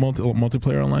play it with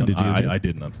multiplayer online? Did you? I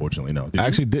didn't, unfortunately. No. I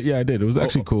actually did. Yeah, I did. It was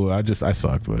actually cool. I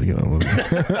sucked, but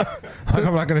like,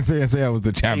 I'm not gonna say I was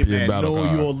the champion. Hey, man,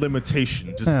 know your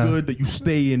limitations. It's good that you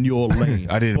stay in your lane.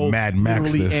 I didn't both Mad Max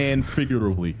literally this. and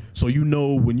figuratively. So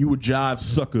when you a jive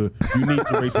sucker, you need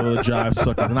to race with other jive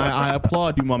suckers. And I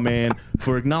applaud you, my man,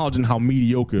 for acknowledging how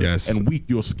mediocre and weak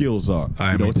your skills are.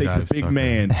 It takes a big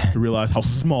man to realize how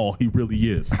small he really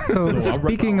is. So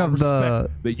speaking of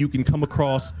that you can come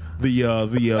across the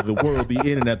world, the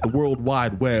internet, the World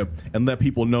Wide Web, and let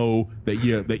people know that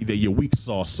you're weak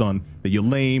sauce, son, that you're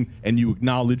lame, and you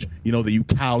acknowledge, that you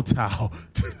kowtow.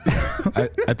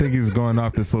 I think he's going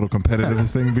off this little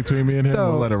competitiveness thing between me and him.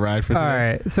 We'll let it ride for today. All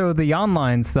right. So the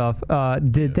online stuff,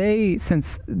 did they,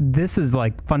 since this is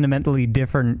like fundamentally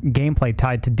different gameplay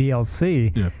tied to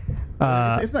DLC?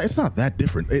 It's not that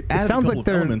different. It added a couple of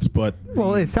elements, but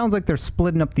it sounds like they're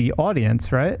splitting up the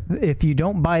audience, right? If you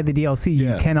don't buy the DLC,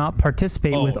 you cannot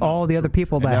participate with all the other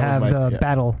people that have the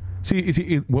battle.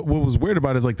 See, what was weird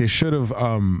about it is like they should have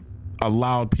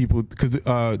allowed people, because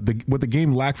what the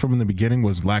game lacked from in the beginning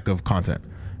was lack of content.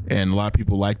 And a lot of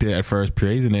people liked it at first,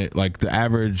 praising it. Like the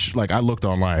average, like I looked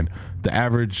online, the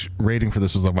average rating for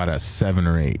this was about a 7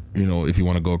 or 8. If you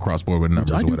want to go across board with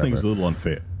numbers, which I do think is a little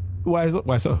unfair. Why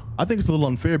so? I think it's a little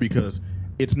unfair because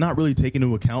it's not really taking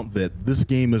into account that this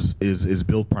game is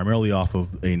built primarily off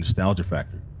of a nostalgia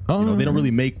factor. They don't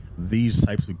really make these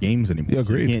types of games anymore. Yeah,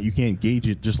 so you can't gauge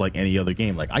it just like any other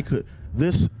game. Like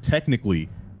this technically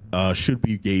should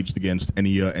be gauged against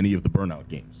any of the Burnout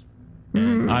games.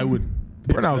 And I would.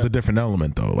 Burnout is a different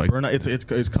element, though. Like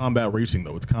Burnout, it's combat racing,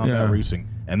 though. It's combat racing,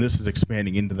 and this is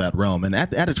expanding into that realm. And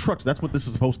at its crux, that's what this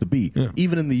is supposed to be.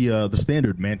 Even in the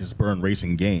standard Mantis Burn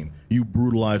Racing game, you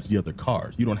brutalize the other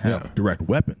cars. You don't have direct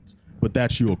weapons, but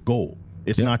that's your goal.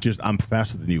 It's not just I'm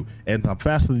faster than you,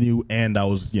 and I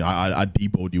was I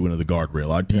deboed you into the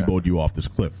guardrail. I deboed you off this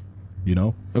cliff.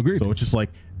 Agreed. So it's just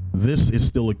like. This is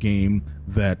still a game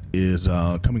that is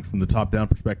coming from the top-down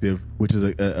perspective, which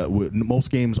is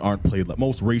most games aren't played like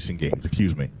most racing games.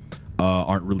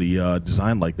 Aren't really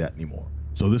designed like that anymore.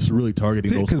 So this is really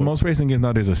targeting those. Because most racing games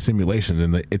nowadays are simulations,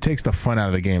 and it takes the fun out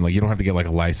of the game. Like you don't have to get like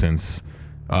a license.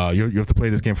 You have to play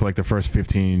this game for like the first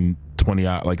 15, 20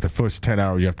 hours, like the first 10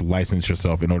 hours. You have to license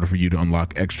yourself in order for you to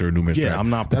unlock extra numerous. Yeah, I'm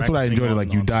not. That's what I enjoyed.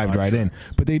 Like you dived right in,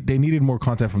 but they needed more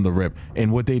content from the rip.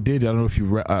 And what they did, I don't know if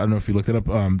you looked it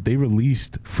up. They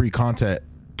released free content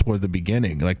towards the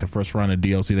beginning. Like the first round of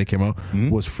DLC that came out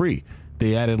was free.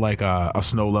 They added like a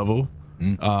snow level.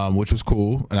 Which was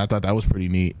cool, and I thought that was pretty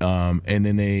neat. And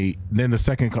then the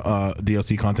second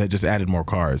DLC content just added more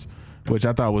cars, which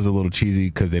I thought was a little cheesy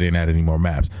because they didn't add any more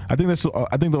maps. I think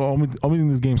the only thing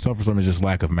this game suffers from is just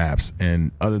lack of maps.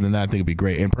 And other than that, I think it'd be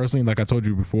great. And personally, like I told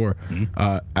you before,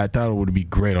 I thought it would be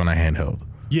great on a handheld.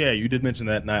 Yeah, you did mention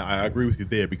that, and I agree with you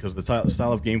there because the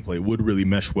style of gameplay would really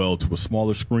mesh well to a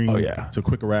smaller screen, to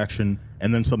quicker action,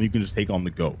 and then something you can just take on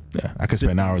the go. Yeah, I could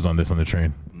spend hours on this on the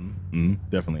train.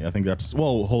 Definitely. I think that's...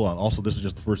 Well, hold on. Also, this is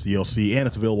just the first DLC, and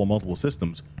it's available on multiple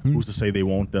systems. Who's to say they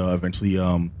won't eventually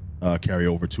carry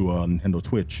over to Nintendo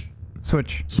Switch.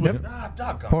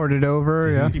 Yep. Port it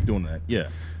over, yeah. Keep doing that, yeah.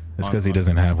 It's because he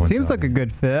doesn't have one. Seems like a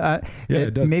good fit.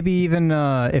 It does. Maybe even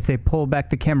if they pull back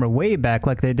the camera way back,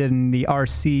 like they did in the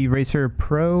RC Racer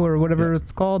Pro or whatever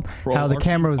it's called. How the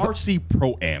camera was RC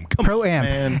Pro-Am. Pro-Am,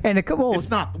 man. and it's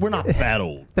not. We're not that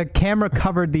old. The camera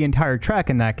covered the entire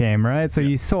track in that game, right? So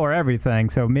you saw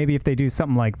everything. So maybe if they do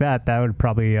something like that, that would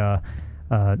probably,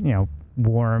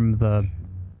 warm the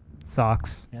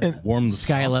socks. And warm the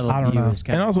sky level view is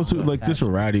kind and of also too, like just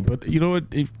variety. But you know what?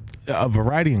 A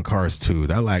variety in cars too.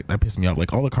 That pissed me off.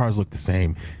 Like all the cars look the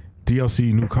same.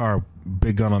 DLC, new car,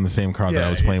 big gun on the same car that I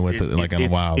was playing with in a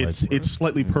while. It's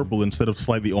slightly purple instead of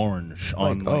slightly orange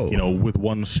on with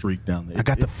one streak down there. I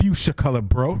got the fuchsia color,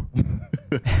 bro.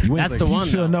 You ain't the one,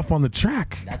 fuchsia enough on the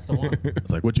track. That's the one.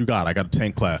 It's like, what you got? I got a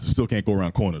tank class. Still can't go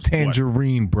around corners.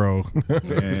 Tangerine, bro.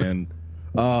 And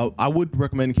I would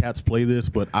recommend cats play this,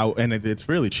 but it's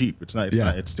fairly cheap. It's not.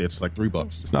 It's like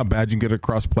 $3. It's not bad. You can get it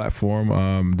across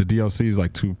platform. The DLC is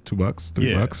like $2,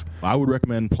 $3. I would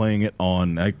recommend playing it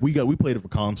on. We played it for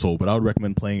console, but I would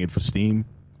recommend playing it for Steam.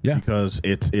 Yeah, because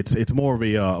it's more of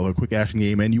a quick action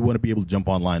game, and you want to be able to jump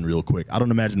online real quick. I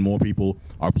don't imagine more people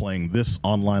are playing this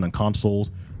online on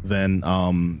consoles than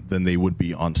they would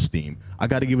be on Steam. I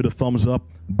got to give it a thumbs up,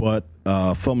 but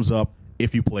thumbs up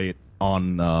if you play it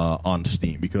on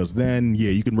Steam, because then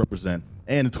you can represent,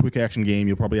 and it's a quick action game.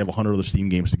 You'll probably have 100 other Steam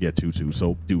games to get to too.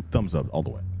 So dude, thumbs up all the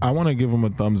way. I want to give them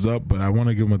a thumbs up, but I want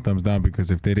to give them a thumbs down,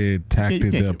 because if they did attack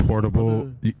the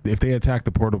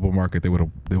portable market, they would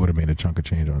have made a chunk of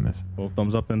change on this. Well,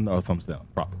 thumbs up or thumbs down,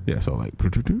 probably. Yeah, so like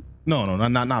no,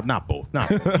 not both. Not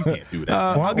both. You can't do that.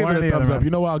 I'll give it a thumbs up.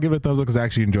 You know what? I'll give it a thumbs up because I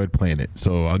actually enjoyed playing it.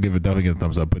 So I'll definitely give it a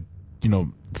thumbs up. But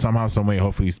somehow, some way,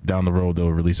 hopefully down the road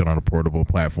they'll release it on a portable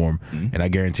platform, and I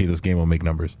guarantee this game will make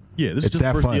numbers. Yeah, this is just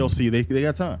the first DLC. They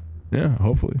got time. Yeah,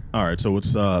 hopefully. All right, so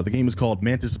it's the game is called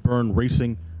Mantis Burn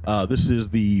Racing. This is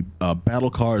the Battle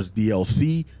Cars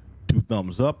DLC. 2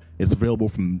 thumbs up. It's available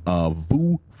from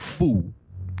Vufu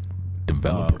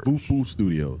Developers, Vufu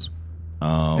Studios,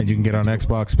 and you can get on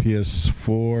Xbox,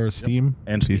 PS4, Steam,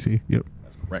 and PC. Yep.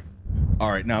 Correct.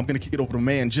 All right, now I'm going to kick it over to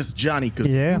man, just Johnny, because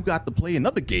you got to play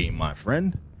another game, my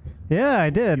friend. Yeah, I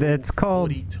did. It's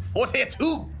called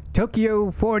 42.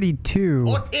 Tokyo 42.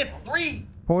 43.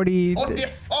 40.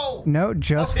 44. No,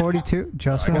 just 42.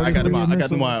 Just 42. I got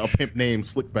my pimp name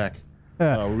Slickback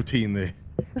routine there.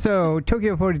 So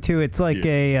Tokyo 42, it's like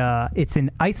it's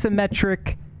an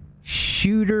isometric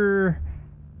shooter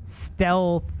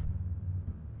stealth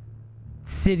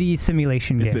city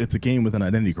simulation game. It's a game with an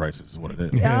identity crisis is what it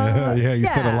is. You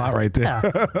said a lot right there.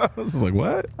 Yeah. I was like,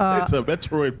 what? It's a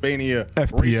Metroidvania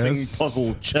racing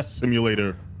puzzle chess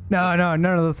simulator. No, none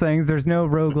of those things. There's no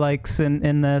roguelikes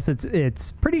in this.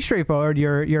 It's pretty straightforward.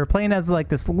 You're playing as like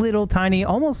this little tiny,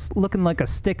 almost looking like a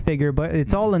stick figure, but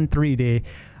it's all in 3D.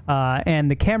 And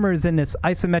the camera is in this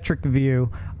isometric view,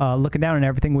 looking down and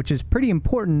everything, which is pretty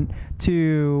important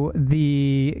to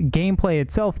the gameplay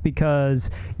itself, because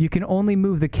you can only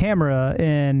move the camera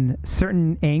in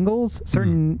certain angles,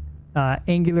 certain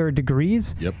angular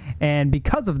degrees. Yep. And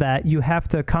because of that, you have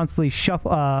to constantly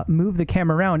move the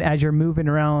camera around as you're moving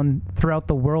around throughout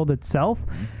the world itself.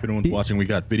 If anyone's watching, we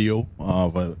got video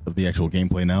of the actual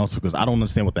gameplay now, because I don't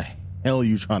understand what the hell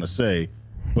you're trying to say.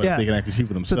 But if they can actually see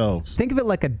for themselves. So think of it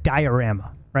like a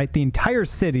diorama, right? The entire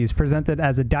city is presented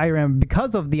as a diorama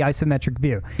because of the isometric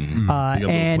view.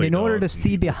 And in order to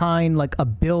see behind like a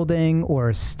building or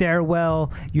a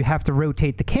stairwell, you have to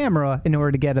rotate the camera in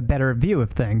order to get a better view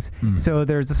of things. So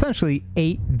there's essentially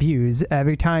 8 views.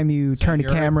 Every time you turn the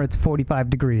camera, it's 45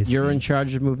 degrees. You're in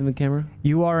charge of moving the camera?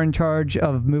 You are in charge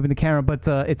of moving the camera, but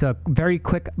it's a very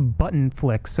quick button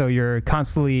flick. So you're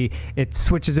constantly, it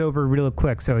switches over real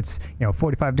quick. So it's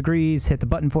 45 degrees, hit the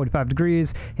button, 45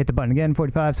 degrees, hit the button again,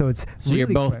 45. So it's really you're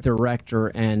both quick. Director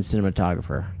and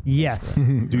cinematographer. Yes.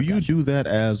 Do you do that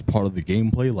as part of the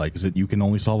gameplay? Like, is it you can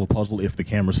only solve a puzzle if the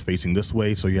camera's facing this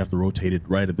way, so you have to rotate it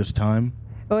right at this time?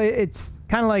 Well, it's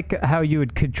kind of like how you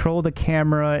would control the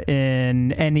camera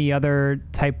in any other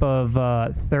type of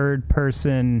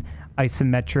third-person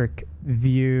isometric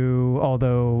view,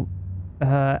 although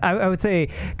I would say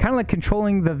kind of like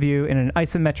controlling the view in an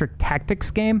isometric tactics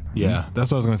game. Yeah,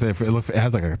 that's what I was going to say. It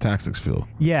has like a tactics feel.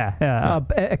 Yeah.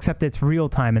 Except it's real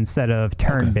time instead of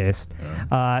turn-based.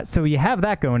 Okay. So you have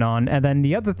that going on. And then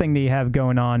the other thing that you have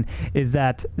going on is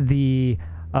that you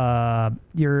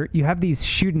have these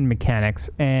shooting mechanics,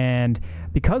 and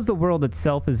because the world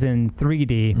itself is in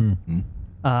 3D,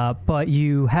 but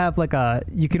you have like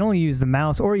you can only use the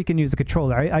mouse or you can use the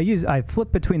controller. I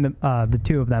flip between the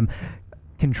two of them.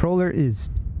 Controller is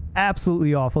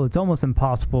absolutely awful. It's almost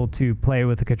impossible to play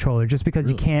with the controller just because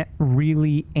you can't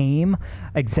really aim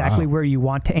exactly where you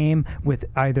want to aim with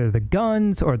either the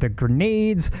guns or the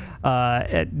grenades.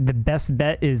 The best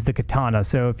bet is the katana.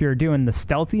 So if you're doing the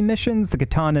stealthy missions, the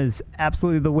katana is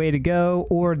absolutely the way to go,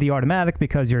 or the automatic,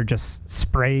 because you're just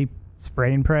spray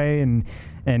and pray, and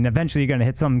eventually you're going to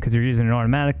hit something because you're using an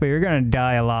automatic, but you're going to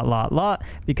die a lot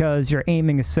because your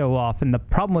aiming is so off. And the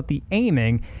problem with the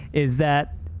aiming is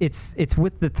that it's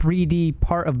with the 3D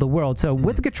part of the world. So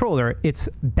with the controller, it's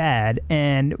bad,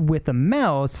 and with the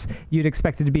mouse, you'd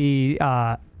expect it to be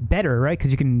better, right?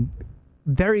 Because you can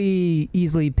very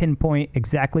easily pinpoint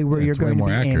exactly where you're going to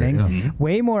be aiming.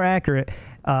 Way more accurate.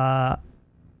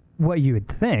 What you would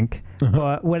think,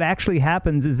 but what actually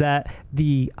happens is that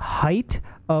the height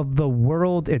of the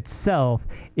world itself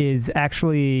is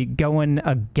actually going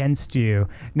against you.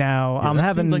 Now,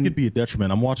 seems like it'd be a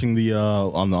detriment. I'm watching the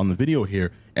on the video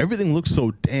here. Everything looks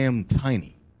so damn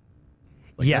tiny.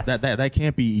 Like yes, that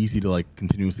can't be easy to like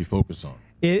continuously focus on.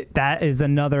 That is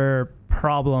another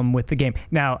problem with the game.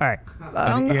 Now, all right.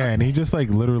 And he just like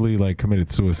literally like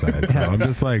committed suicide. So I'm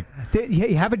just like,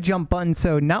 you have a jump button,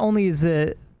 so not only is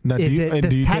it now, do you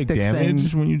take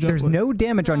damage when you jump? There's no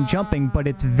damage on jumping, but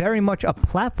it's very much a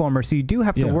platformer, so you do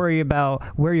have to worry about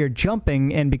where you're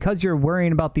jumping, and because you're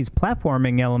worrying about these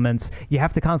platforming elements, you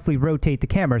have to constantly rotate the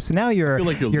camera. So now I feel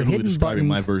like you're literally describing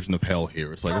my version of hell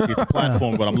here. It's like, okay, the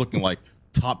platform, but I'm looking like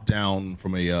top down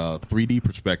from a 3D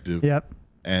perspective. Yep.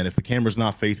 And if the camera's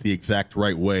not faced the exact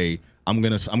right way, I'm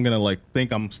gonna like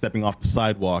think I'm stepping off the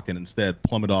sidewalk and instead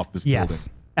plummet off this building.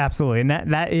 Absolutely, and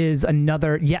that is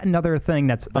yet another thing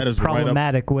that's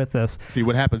problematic with this. See,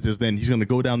 what happens is then he's going to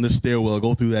go down this stairwell,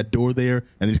 go through that door there, and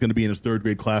then he's going to be in his third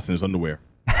grade class in his underwear.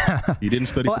 He didn't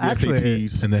study for the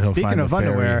SATs. And then he'll Speaking find of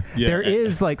underwear, there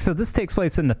is so this takes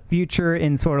place in the future,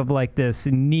 in sort of like this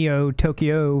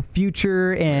Neo-Tokyo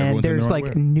future, and there's like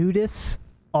nudists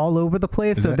all over the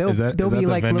place. Is so that they'll be the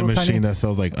like vending little machine tiny, that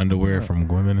sells like underwear from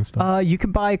women and stuff? you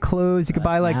can buy clothes, you can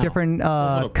buy like different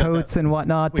coats and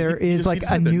whatnot. There is like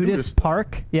a nudist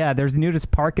park. Yeah, there's a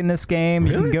nudist park in this game.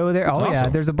 Really? You can go there. That's awesome. Yeah,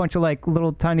 there's a bunch of like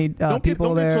little tiny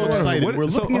people there. Don't get so excited. We're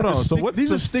looking at what's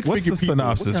the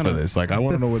synopsis for this? Like, I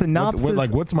want to know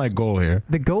what's my goal here?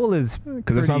 The goal is,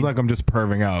 because it sounds like I'm just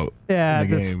perving out. Yeah, in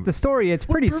the game. The story, it's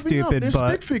pretty stupid, They're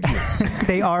but stick figures.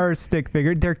 they are stick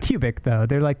figures. They're cubic though.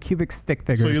 They're like cubic stick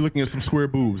figures. So you're looking at some square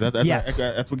boobs. That's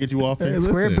what gets you off there.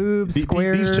 Square boobs,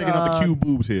 square. He's checking out the cube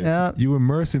boobs here. Yeah. You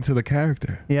immerse into the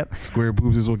character. Yep. Square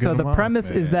boobs is what gets So the premise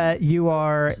is that you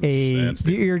are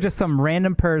you're just some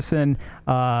random person,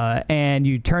 and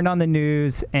you turned on the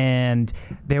news, and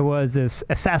there was this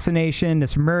assassination,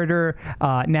 this murder.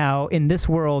 Now in this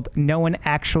world, no one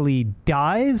actually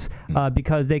dies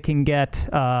because they can get.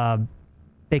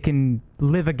 They can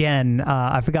live again.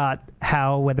 I forgot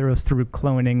how, whether it was through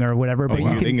cloning or whatever. But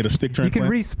you can get a stick transplant? You can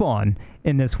respawn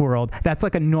in this world. That's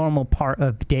like a normal part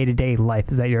of day-to-day life,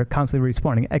 is that you're constantly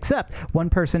respawning. Except one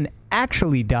person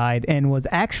actually died and was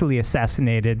actually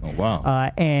assassinated. Oh,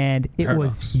 wow. And it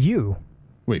was you.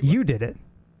 Wait, you did it.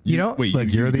 You know? Wait,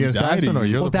 like you're the assassin, or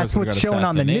you're the that's person who what's got shown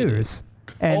on the assassinated? news.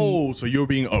 And so you're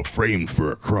being framed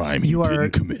for a crime you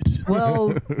didn't commit.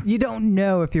 Well, you don't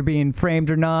know if you're being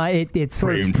framed or not. It's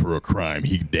sort framed for a crime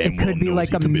he damn well knows. It could be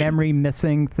like a memory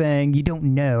missing thing. You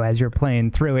don't know as you're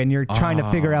playing through, and you're trying to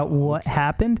figure out what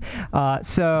happened.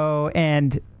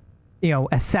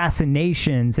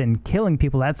 Assassinations and killing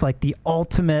people, that's like the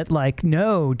ultimate, like,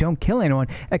 no, don't kill anyone.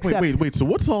 Except wait. So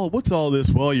what's all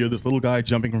this? Well, you're this little guy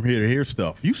jumping from here to here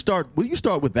stuff. You start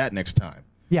with that next time.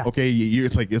 Yeah. Okay.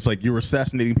 It's like you're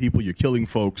assassinating people, you're killing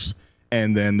folks,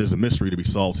 and then there's a mystery to be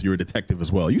solved. So you're a detective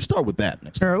as well. You start with that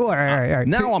next time. All right.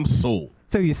 Now I'm sold.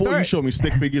 So Before you show me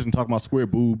stick figures and talk about square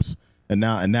boobs, and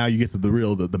now you get to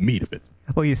the meat of it.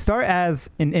 Well, you start as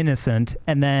an innocent,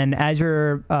 and then as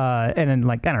you're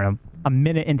a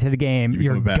minute into the game,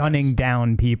 you're gunning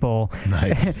down people,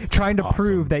 trying to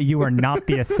prove that you are not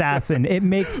the assassin. It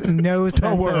makes no sense.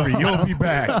 Don't worry, you'll be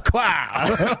back.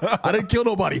 I didn't kill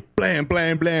nobody. Blam,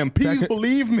 blam, blam. Please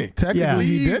believe me. Technically,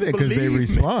 he did it because they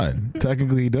respawn.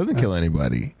 Technically, he doesn't kill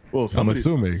anybody. Well, I'm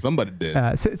assuming somebody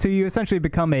did. So you essentially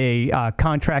become a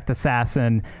contract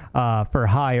assassin for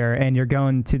hire, and you're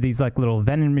going to these like little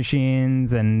vending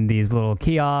machines and these little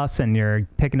kiosks, and you're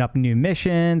picking up new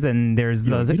missions, and there's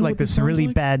this really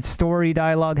bad story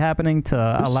dialogue happening to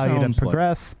allow you to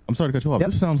progress. I'm sorry to cut you off. Yep.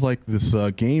 This sounds like this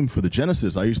game for the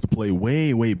Genesis I used to play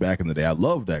way back in the day. I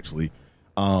loved, actually. It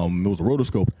was a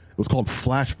rotoscope. It was called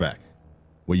Flashback.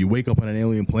 where you wake up on an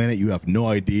alien planet, you have no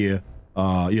idea,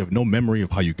 you have no memory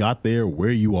of how you got there,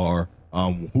 where you are,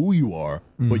 who you are,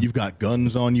 but you've got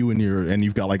guns on you and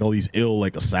you've got like all these ill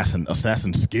like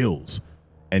assassin skills,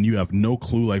 and you have no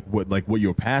clue like what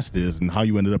your past is and how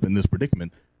you ended up in this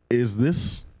predicament. Is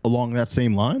this along that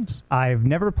same lines? I've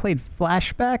never played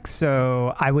Flashback,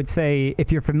 so I would say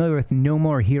if you're familiar with No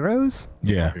More Heroes,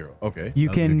 okay, you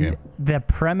can. The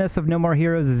premise of No More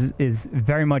Heroes is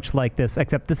very much like this,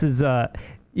 except this is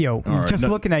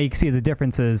looking at it, you can see the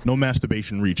differences. No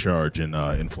masturbation recharge in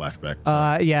Flashback.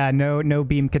 No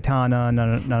beam katana,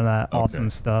 none of that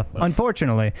awesome stuff.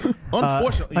 Unfortunately,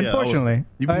 unfortunately,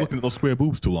 you've been looking at those square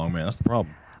boobs too long, man. That's the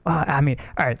problem. All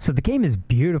right, so the game is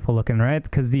beautiful looking, right?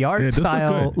 Because the art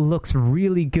style looks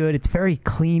really good. It's very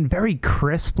clean, very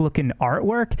crisp looking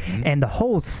artwork. And the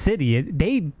whole city,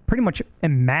 they pretty much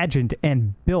imagined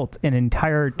and built an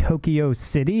entire Tokyo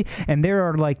city. And there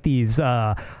are like these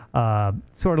sort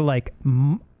of like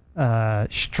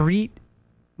street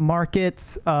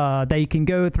markets that you can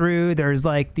go through. There's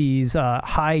like these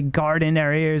high garden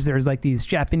areas. There's like these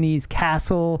Japanese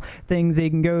castle things that you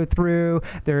can go through.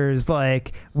 There's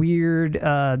like weird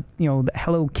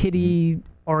Hello Kitty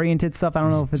oriented stuff. I don't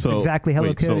know if it's exactly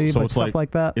Hello Kitty, but stuff like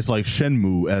that. It's like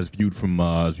Shenmue as viewed from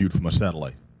a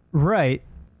satellite, right?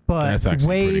 But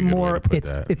way more.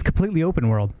 It's completely open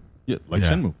world. Yeah, like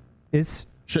Shenmue.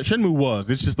 Shenmue was.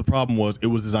 It's just the problem was it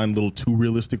was designed a little too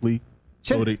realistically.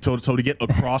 So to get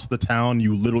across the town,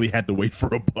 you literally had to wait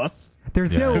for a bus.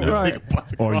 There's no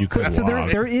or you could walk.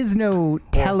 There is no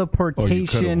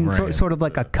teleportation, sort of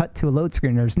like a cut to a load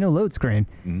screen. There's no load screen.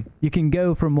 Mm-hmm. You can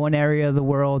go from one area of the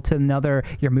world to another.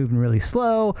 You're moving really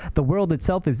slow. The world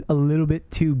itself is a little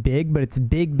bit too big, but it's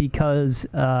big because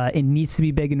it needs to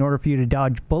be big in order for you to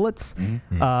dodge bullets.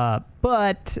 Mm-hmm.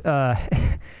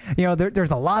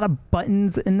 There's a lot of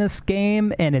buttons in this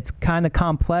game, and it's kind of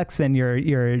complex, and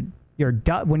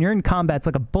when you're in combat, it's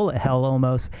like a bullet hell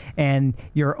almost, and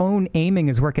your own aiming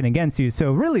is working against you.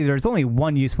 So really, there's only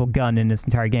one useful gun in this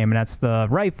entire game, and that's the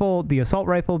rifle, the assault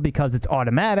rifle, because it's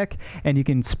automatic, and you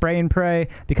can spray and pray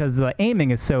because the aiming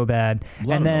is so bad.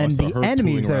 And then the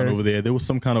enemies over there was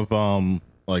some kind of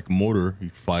like mortar he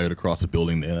fired across the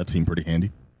building there. That seemed pretty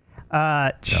handy.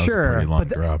 Sure,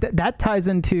 but that ties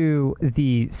into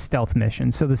the stealth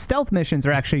missions. So the stealth missions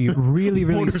are actually really,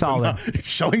 really solid.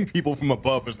 Shelling people from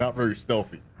above is not very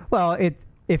stealthy. Well,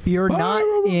 if you're not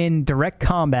in direct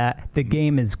combat, the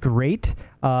game is great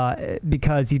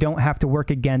because you don't have to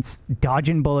work against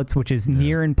dodging bullets, which is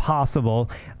near impossible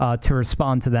to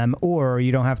respond to them, or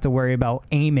you don't have to worry about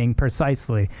aiming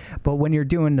precisely. But when you're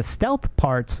doing the stealth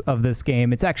parts of this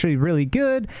game, it's actually really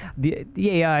good. The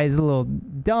AI is a little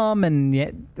dumb, and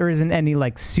yet there isn't any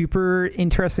like super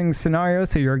interesting scenario,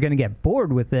 so you're going to get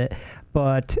bored with it.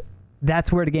 But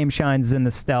that's where the game shines, in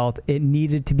the stealth. It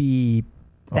needed to be...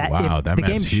 That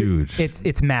map's huge.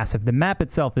 It's massive. The map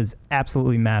itself is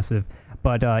absolutely massive.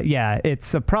 But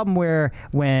it's a problem where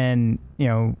when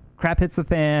crap hits the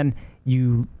fan,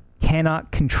 you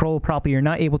cannot control properly. You're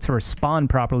not able to respond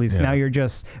properly. So now you're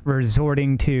just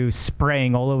resorting to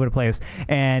spraying all over the place.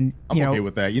 And I'm okay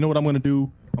with that. You know what I'm going to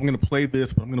do? I'm going to play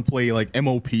this, but I'm going to play like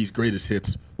MOP's greatest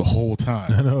hits the whole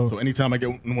time. I know. So anytime I get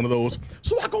one of those,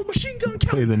 I go machine gun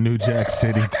Kelly. Play the New Jack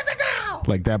City.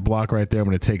 Like that block right there, I'm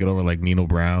going to take it over like Nino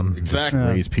Brown. Exactly.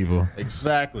 Raise people.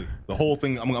 Exactly. The whole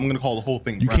thing, I'm going to call the whole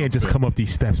thing. You can't just come up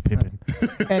these steps, pimping.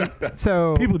 And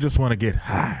so people just want to get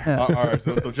high. All right.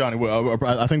 So Johnny,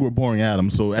 I think we're boring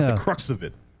Adam. So at the crux of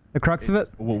it. The crux of it?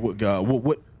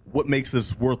 What makes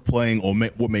this worth playing, or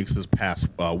what makes this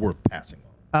worth passing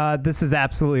on? This is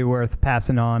absolutely worth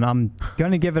passing on. I'm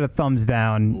going to give it a thumbs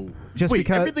down. Because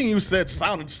everything you said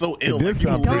sounded so ill. This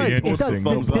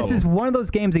is one of those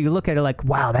games that you look at it like,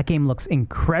 wow, that game looks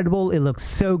incredible. It looks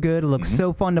so good. It looks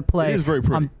so fun to play. It is very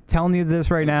pretty. I'm telling you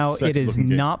this right now. It is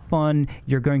not fun.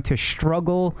 You're going to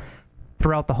struggle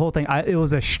throughout the whole thing. It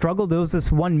was a struggle. There was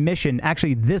this one mission,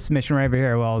 actually this mission right over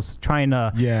here, where I was trying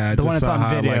to the one that's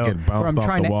on video, it bounced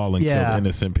off the wall and killed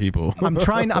innocent people. I'm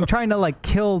trying to like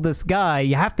kill this guy.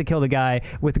 You have to kill the guy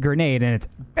with a grenade, and it's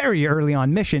very early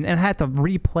on mission, and I had to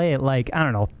replay it like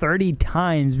 30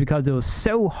 times because it was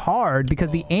so hard,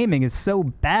 because the aiming is so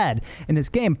bad in this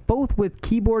game, both with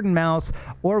keyboard and mouse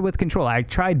or with controller. I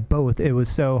tried both. It was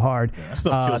so hard. That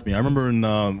stuff kills me. I remember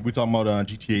we talking about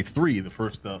GTA 3, the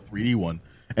first 3D one.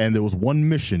 And there was one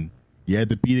mission you had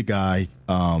to beat a guy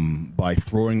by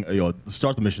throwing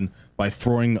start the mission by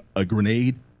throwing a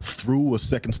grenade through a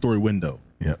second-story window.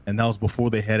 Yep. And that was before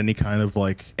they had any kind of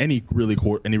like any real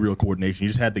coordination. You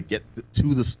just had to get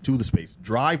to the space,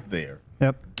 drive there,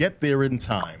 get there in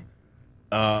time,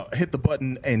 hit the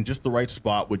button in just the right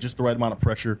spot with just the right amount of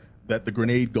pressure that the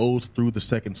grenade goes through the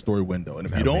second story window. And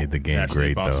if you don't, made the game naturally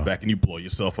great, it bounces though. back and you blow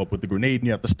yourself up with the grenade and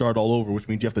you have to start all over, which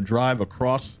means you have to drive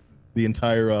across the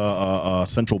entire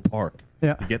Central Park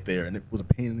to get there. And it was a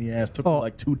pain in the ass. It took me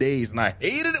like 2 days and I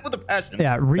hated it with a passion.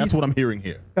 Yeah, that's what I'm hearing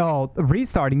here. Oh,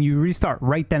 restarting, you restart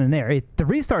right then and there. The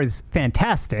restart is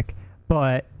fantastic,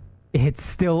 but it's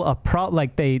still a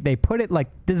like they put it like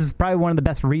this is probably one of the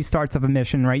best restarts of a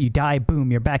mission, right? You die,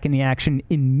 boom, you're back in the action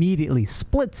immediately,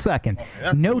 split second,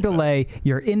 no delay,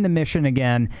 you're in the mission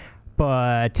again,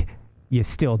 but you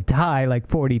still die like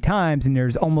 40 times, and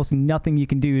there's almost nothing you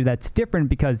can do that's different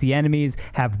because the enemies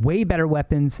have way better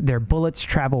weapons, their bullets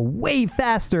travel way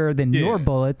faster than your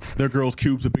bullets. Their girls'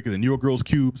 cubes are bigger than your girls'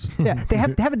 cubes. Yeah, they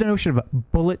have a notion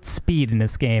of bullet speed in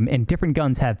this game, and different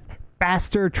guns have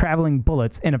faster traveling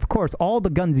bullets, and of course all the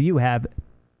guns you have,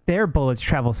 their bullets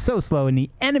travel so slow, and the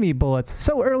enemy bullets,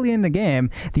 so early in the game,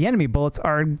 the enemy bullets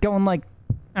are going like,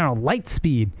 I don't know, light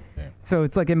speed. So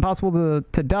it's like impossible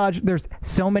to dodge. There's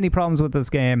so many problems with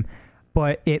this game,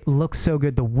 but it looks so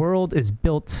good. The world is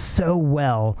built so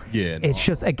well. It's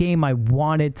just a game I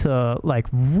wanted to like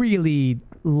really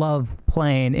love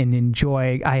playing and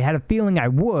enjoy. I had a feeling I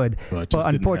would, but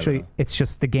unfortunately it's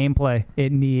just the gameplay.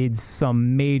 It needs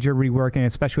some major reworking,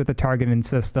 especially with the targeting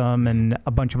system and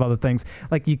a bunch of other things.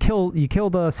 Like you kill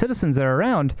the citizens that are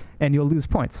around and you'll lose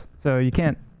points, so you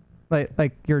can't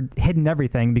like you're hitting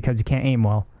everything because you can't aim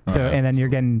well, so and then you're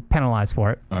getting penalized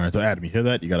for it. All right, so Adam, you hear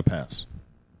that? You got to pass.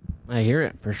 I hear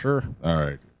it for sure. All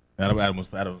right, Adam was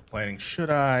planning,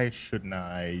 shouldn't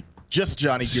I just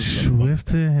Johnny gives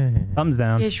Swifty. Thumbs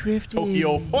down. Yeah, Swifty.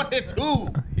 Tokyo 42.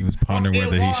 He was pondering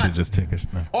whether he should just take a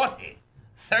 40.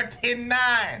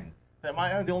 39. Am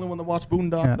I the only one that watched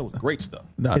Boondocks? Yeah. That was great stuff.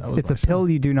 No, It's a pill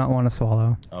you do not want to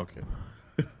swallow. Okay.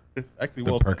 Actually,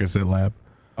 the well, Percocet lab.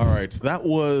 all right, so that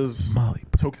was Molly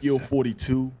Tokyo Percocet.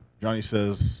 42. Johnny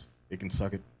says it can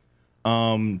suck it.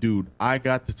 Dude, I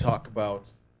got to talk about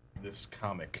this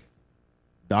comic,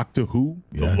 Doctor Who,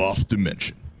 The Lost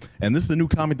Dimension. And this is the new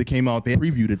comic that came out. They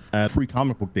previewed it at Free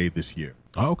Comic Book Day this year.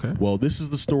 Oh, okay. Well, this is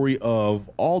the story of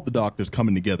all the Doctors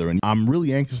coming together. And I'm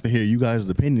really anxious to hear you guys'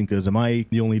 opinion because am I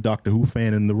the only Doctor Who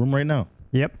fan in the room right now?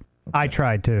 Yep. I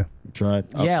tried to. You tried?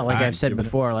 Yeah, like Okay. I've said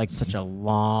before, like such a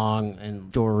long and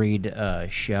storied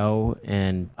show,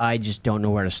 and I just don't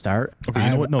know where to start. Okay, you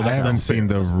know what? No, I haven't that's seen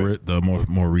fair. the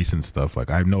more recent stuff.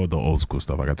 Like I know the old school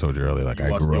stuff. Like I told you earlier. Like You I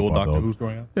watched grew the up old on Doctor those. Who's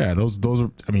growing up? Yeah, those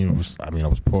are. I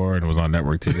was poor and it was on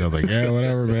network TV. I was like, yeah,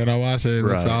 whatever, man. I'll watch it. It's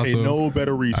Right. awesome. Hey, no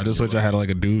better reason. I just wish I had like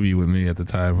a doobie with me at the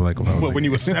time. Like when I was What, like, when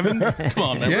you were 7? Come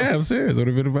on, man. yeah, I'm serious. It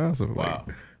would have been awesome. Wow.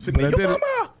 Like, Sitting but I there, yo, did it-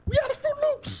 mama, we out of Fruit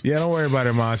Loops. yeah, don't worry about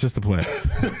it, Ma. It's just a plan.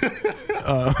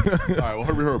 All right, well,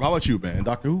 Herb, how about you, man?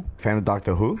 Doctor Who? Fan of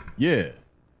Doctor Who? Yeah.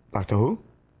 Doctor Who?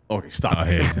 Okay, stop.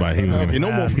 But he was Okay, gonna,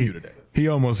 no more for you today. he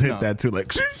almost hit that too.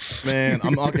 Like, Man,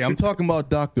 I'm talking about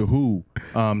Doctor Who.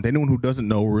 To anyone who doesn't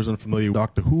know or isn't familiar,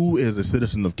 Doctor Who is a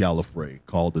citizen of Gallifrey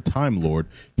called the Time Lord.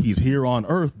 He's here on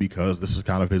Earth because this is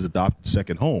kind of his adopted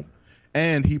second home.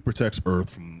 And he protects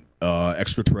Earth from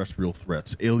extraterrestrial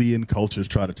threats. Alien cultures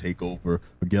try to take over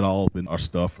or get all up in our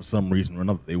stuff for some reason or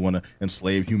another. They want to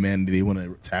enslave humanity. They want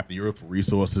to tap the Earth for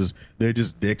resources. They're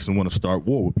just dicks and want to start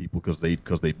war with people because they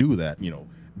do that. You know,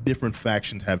 different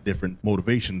factions have different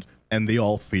motivations, and they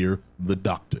all fear the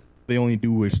Doctor. They only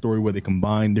do a story where they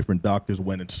combine different Doctors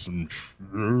when it's some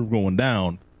going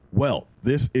down. Well,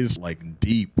 this is like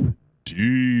deep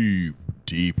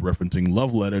referencing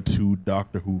love letter to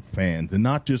Doctor Who fans, and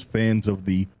not just fans of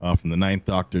the from the 9th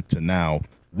Doctor to now.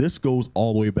 This goes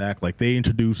all the way back. Like they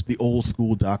introduced the old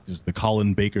school Doctors, the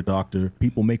Colin Baker Doctor.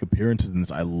 People make appearances in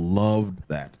this. I loved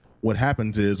that. What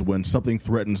happens is when something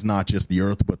threatens not just the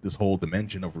Earth, but this whole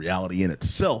dimension of reality in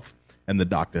itself, and the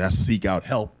Doctor has to seek out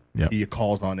help, he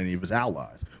calls on any of his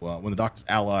allies. Well, when the Doctor's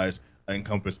allies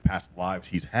encompass past lives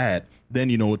he's had, then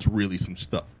you know it's really some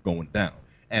stuff going down.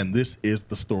 And this is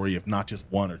the story of not just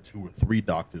 1 or 2 or 3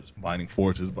 Doctors combining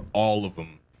forces, but all of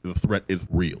them. The threat is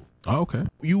real. oh, okay.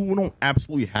 You don't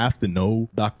absolutely have to know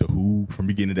Doctor Who from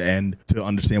beginning to end to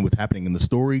understand what's happening in the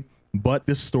story, but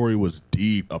this story was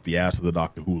deep up the ass of the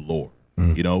Doctor Who lore.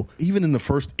 You know, even in the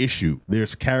first issue,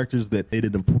 there's characters that they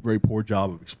did a very poor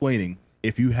job of explaining.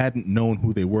 If you hadn't known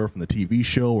who they were from the TV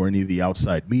show or any of the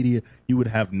outside media, you would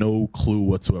have no clue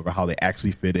whatsoever how they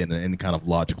actually fit in any kind of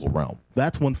logical realm.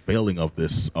 That's one failing of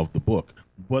the book,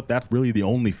 but that's really the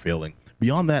only failing.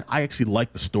 Beyond that, I actually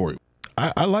like the story.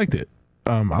 I liked it.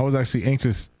 I was actually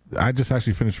anxious. I just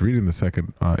actually finished reading the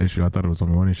second issue. I thought it was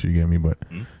only one issue you gave me, but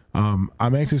I'm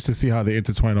anxious to see how they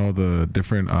intertwine all the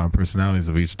different personalities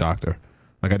of each Doctor.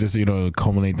 Like I just,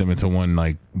 culminate them into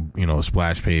one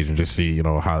splash page and just see,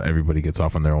 how everybody gets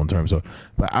off on their own terms. So,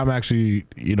 but I'm actually,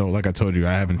 like I told you,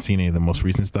 I haven't seen any of the most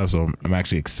recent stuff, so I'm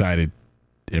actually excited.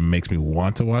 It makes me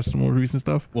want to watch some more recent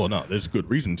stuff. Well, no, there's good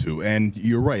reason to. And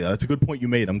you're right. That's a good point you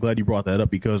made. I'm glad you brought that up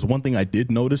because one thing I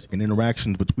did notice in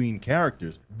interactions between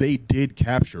characters, they did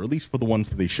capture, at least for the ones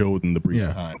that they showed in the brief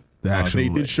time. They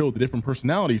did show the different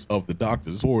personalities of the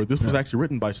doctors. Or this was actually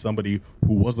written by somebody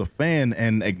who was a fan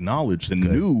and acknowledged and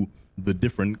knew the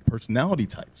different personality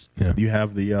types. Yeah. You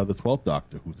have the 12th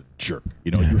Doctor, who's a jerk.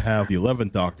 You have the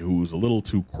 11th Doctor, who's a little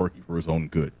too quirky for his own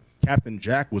good. Captain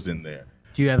Jack was in there.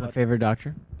 Do you have a favorite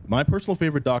Doctor? My personal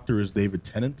favorite Doctor is David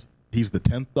Tennant. He's the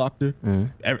 10th Doctor.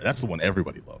 That's the one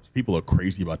everybody loves. People are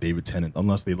crazy about David Tennant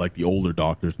unless they like the older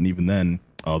Doctors, and even then,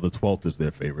 the 12th is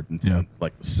their favorite, and 10th is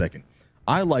like the second.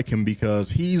 I like him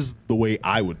because he's the way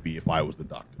I would be if I was the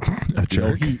Doctor.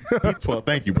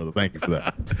 Thank you, brother. Thank you for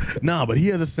that. But he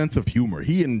has a sense of humor.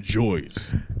 He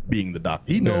enjoys being the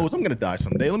Doctor. He knows I'm going to die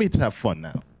someday. Let me just have fun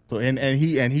now. So and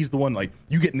he's the one, like,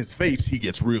 you get in his face, he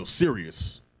gets real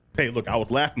serious. Hey, look, I was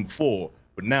laughing before,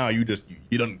 but now you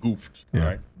done goofed. All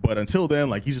right. But until then,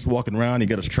 like, he's just walking around. He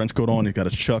got his trench coat on. He's got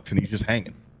his chucks, and he's just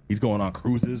hanging. He's going on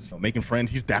cruises, making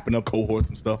friends. He's dapping up cohorts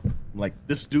and stuff. I'm like,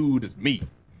 this dude is me.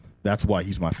 That's why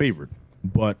he's my favorite.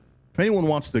 But if anyone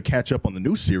wants to catch up on the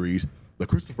new series, the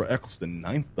Christopher Eccleston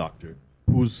 9th Doctor,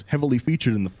 who's heavily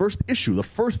featured in the first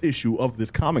issue of this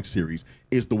comic series,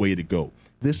 is the way to go.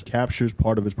 This captures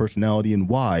part of his personality and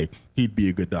why he'd be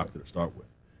a good Doctor to start with.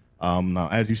 Now,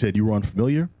 as you said, you were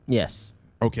unfamiliar? Yes.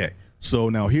 Okay. So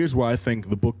now here's where I think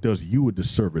the book does you a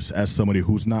disservice as somebody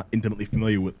who's not intimately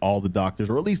familiar with all the Doctors,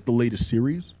 or at least the latest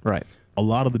series. Right. A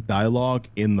lot of the dialogue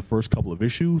in the first couple of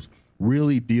issues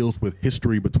really deals with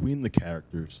history between the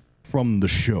characters from the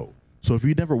show. So if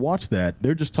you never watched that,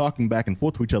 they're just talking back and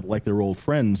forth to each other like they're old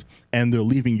friends, and they're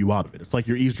leaving you out of it. It's like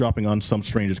you're eavesdropping on some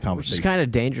stranger's conversation. It's kind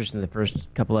of dangerous in the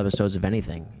first couple episodes of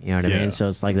anything. You know what I mean? So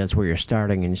it's like that's where you're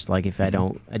starting, and it's like if I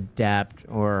don't adapt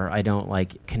or I don't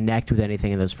like connect with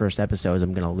anything in those first episodes,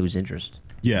 I'm going to lose interest.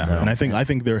 Yeah, so, and I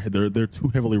think they're too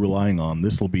heavily relying on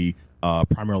this will be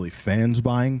primarily fans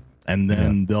buying, and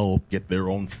then they'll get their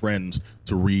own friends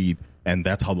to read. And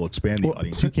that's how they'll expand the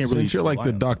audience. You can't really. Since you're like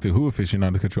the Doctor Who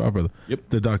aficionado, to cut you off, brother.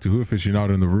 Yep. The Doctor Who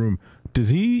aficionado in the room. Does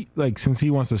he since he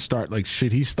wants to start?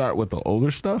 Should he start with the older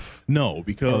stuff? No,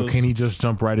 because or can he just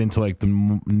jump right into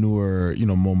the newer,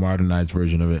 more modernized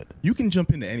version of it? You can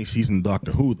jump into any season of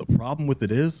Doctor Who. The problem with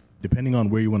it is, depending on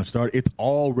where you want to start, it's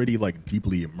already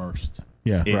deeply immersed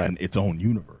in its own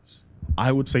universe.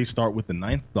 I would say start with the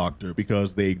 9th Doctor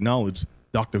because they acknowledge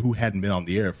Doctor Who hadn't been on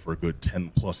the air for a good 10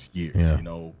 plus years. Yeah.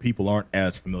 People aren't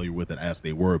as familiar with it as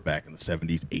they were back in the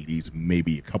 70s, 80s,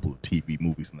 maybe a couple of TV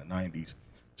movies in the 90s.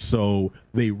 So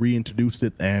they reintroduced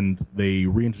it, and they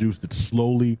reintroduced it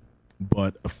slowly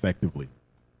but effectively.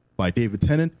 By David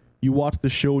Tennant, you watch the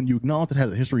show and you acknowledge it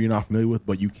has a history you're not familiar with,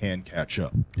 but you can catch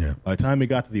up. Yeah. By the time it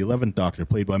got to the 11th Doctor,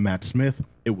 played by Matt Smith,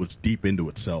 it was deep into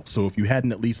itself. So if you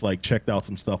hadn't at least checked out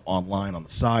some stuff online on the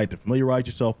side to familiarize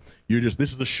yourself, this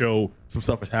is the show. Some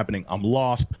stuff is happening. I'm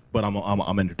lost, but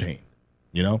I'm entertained.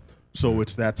 So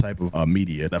it's that type of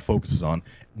media that focuses on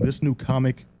this new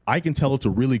comic. I can tell it's a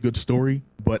really good story,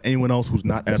 but anyone else who's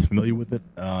not as familiar with it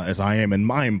as I am, and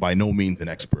I'm by no means an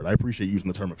expert. I appreciate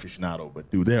using the term aficionado, but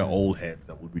dude, there are old heads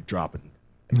that would be dropping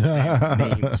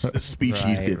names. The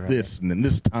species did this, and then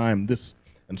this time this,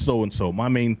 and so. My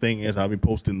main thing is I've been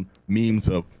posting memes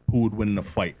of who would win in a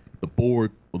fight, the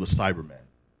Borg or the Cyberman.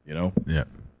 Yeah. And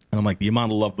I'm like, the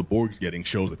amount of love the Borg's getting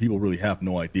shows that people really have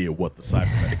no idea what the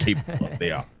Cybermen are capable of.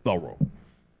 They are thorough.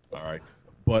 All right.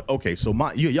 But okay, so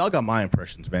y'all got my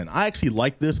impressions, man. I actually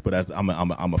like this, but as I'm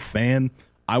a fan,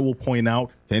 I will point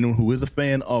out to anyone who is a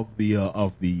fan of the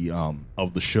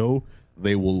show,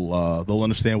 they'll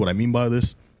understand what I mean by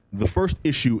this. The first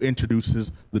issue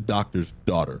introduces the Doctor's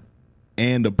daughter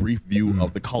and a brief view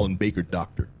of the Colin Baker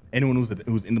Doctor. Anyone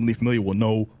who's intimately familiar will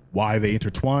know why they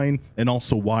intertwine, and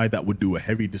also why that would do a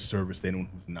heavy disservice to anyone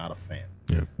who's not a fan.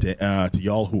 Yeah. To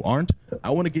y'all who aren't, I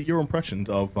want to get your impressions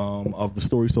of the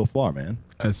story so far, man.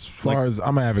 As far as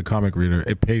I'm an avid comic reader,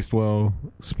 it paced well.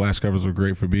 Splash covers were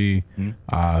great for me.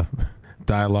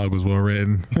 Dialogue was well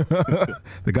written.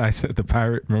 The guy said, the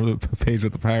pirate, remember the page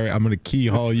with the pirate? I'm going to key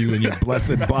haul you in your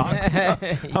blessed box.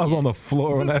 I was on the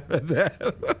floor when I read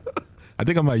that. I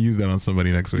think I might use that on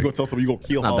somebody next week. You gonna tell somebody you gonna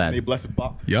keel haul in a blessed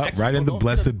box? Yep, right in the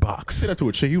blessed box. Say that to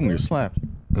a chick, you gonna get slapped.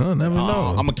 Oh, never know.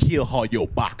 I'm gonna keel haul your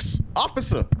box,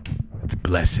 officer. It's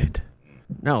blessed.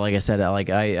 No, like I said,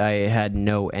 I had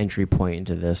no entry point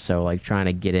into this, so trying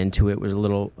to get into it was a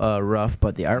little rough,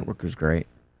 but the artwork was great.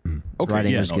 Okay,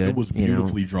 writing yeah, was no, good. it was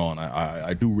beautifully drawn.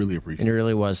 I do really appreciate And it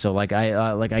really was. So like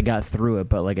I got through it,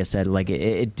 but like I said, like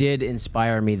it did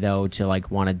inspire me though to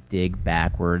like want to dig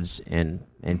backwards and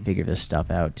figure this stuff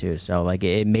out too. So like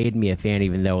it made me a fan,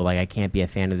 even though like I can't be a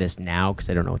fan of this now because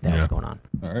I don't know what the hell's going on.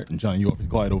 All right, and Johnny, you awfully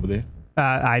quiet over there.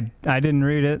 I didn't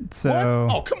read it, so.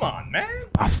 What? Oh, come on, man!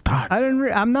 I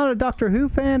didn't. I'm not a Doctor Who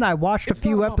fan. I watched a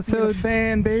few episodes.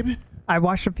 Fan, baby. I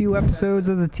watched a few episodes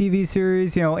of the TV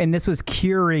series, and this was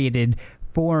curated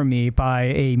for me by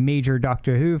a major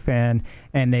Doctor Who fan,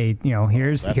 and they,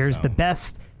 here's the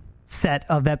best set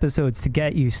of episodes to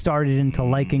get you started into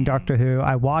liking Doctor Who.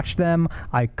 I watched them.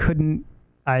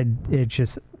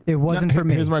 It wasn't for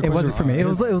me. Here's my question. It wasn't for me. It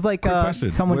was like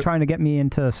someone trying to get me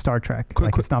into Star Trek.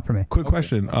 It's not for me. Quick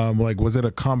question. Like, was it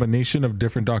a combination of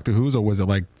different Doctor Who's, or was it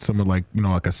like someone like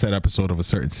like a set episode of a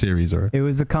certain series? Or it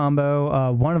was a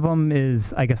combo. One of them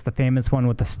is, I guess, the famous one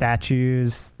with the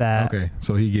statues. Okay,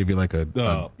 so he gave you like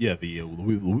the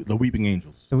Weeping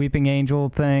Angels. The Weeping Angel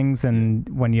things, and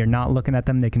when you're not looking at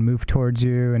them, they can move towards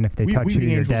you, and if they touch you,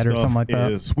 you're dead or something like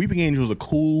that. Weeping Angels are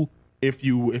cool. If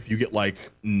you get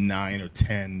like 9 or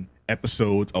 10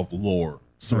 episodes of lore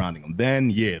surrounding them, then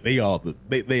yeah, they are dope.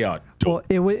 Well,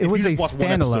 it was a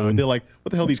standalone. Episode, they're like, what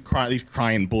the hell these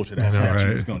crying bullshit ass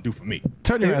statues gonna do for me?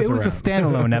 It was a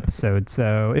standalone episode,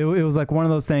 so it was like one of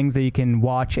those things that you can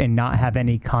watch and not have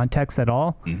any context at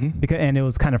all, and it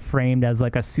was kind of framed as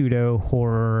like a pseudo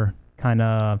horror kind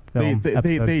of film.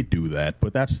 They do that,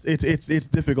 but it's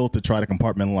difficult to try to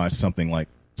compartmentalize something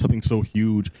so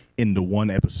huge into one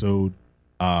episode,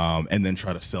 and then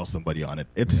try to sell somebody on it.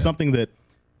 It's something that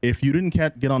if you didn't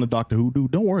get on the Doctor Who,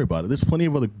 don't worry about it. There's plenty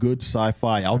of other good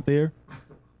sci-fi out there.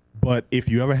 But if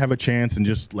you ever have a chance and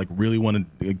just like really want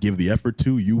to give the effort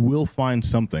to, you will find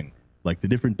something. Like the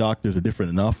different Doctors are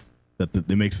different enough that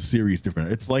makes the series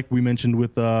different. It's like we mentioned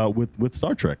with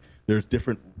Star Trek. There's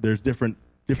different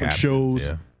Captains, shows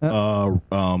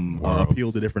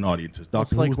appeal to different audiences.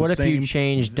 Doctor Who like, what if you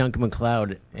changed Duncan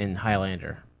MacLeod in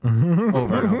Highlander over and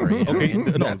over? Okay,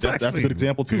 no, that's a good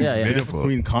example too. Yeah, the difference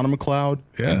between Connor MacLeod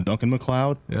and Duncan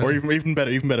MacLeod, or even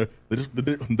better,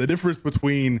 the difference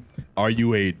between are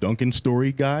you a Duncan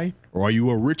story guy or are you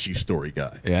a Richie story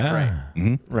guy? Yeah,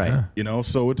 right.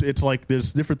 So it's like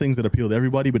there's different things that appeal to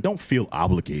everybody, but don't feel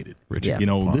obligated. Richie,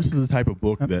 this is the type of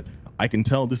book that I can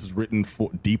tell this is written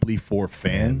deeply for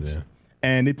fans,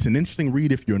 and it's an interesting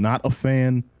read if you're not a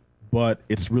fan. But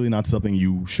it's really not something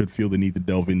you should feel the need to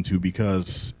delve into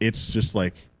because it's just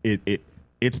like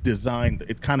it's designed.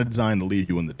 It's kind of designed to leave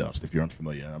you in the dust if you're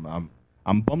unfamiliar.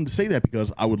 I'm bummed to say that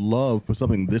because I would love for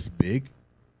something this big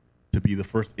to be the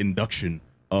first induction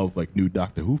of like new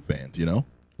Doctor Who fans. Yeah.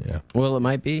 Well, it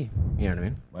might be. You know what I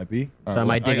mean? Might be. So I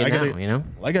might dig it now.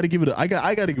 I got to give it. I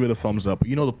got to give it a thumbs up. But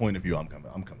you know the point of view I'm coming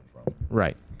from.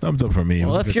 Right. Thumbs up for me.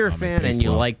 Well, if you're a fan and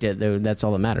you liked it, though, that's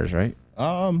all that matters, right? You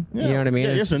know what I mean?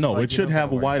 Yeah, yes or no. Like, it should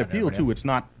have a wide appeal too. It's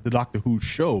not the Doctor Who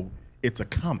show. It's a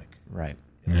comic. Right.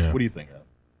 Yeah. What do you think?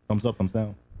 Thumbs up, thumbs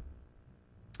down?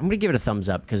 I'm gonna give it a thumbs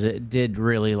up because it did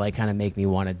really like kind of make me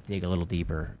want to dig a little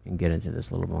deeper and get into this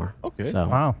a little more. Okay. So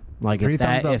wow. Like if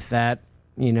that,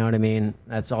 you know what I mean?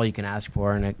 That's all you can ask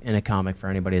for in a comic for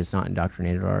anybody that's not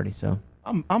indoctrinated already. So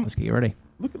let's get you ready.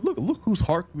 Look who's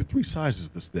heart with 3 sizes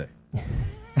this day.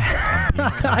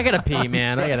 I gotta pee,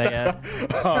 man. I gotta.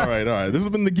 All right. This has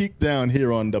been the Geek Down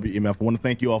here on WEMF. I want to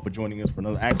thank you all for joining us for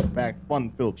another action-packed,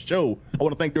 fun-filled show. I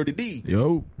want to thank Dirty D.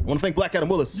 Yo. I want to thank Black Adam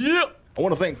Willis. Yep. I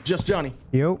want to thank Just Johnny.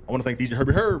 Yo. I want to thank DJ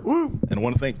Herbie Herb. Woo. And I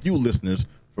want to thank you, listeners,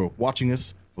 for watching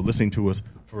us, for listening to us,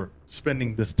 for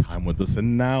spending this time with us.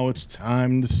 And now it's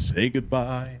time to say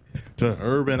goodbye to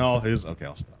Herb and all his. Okay,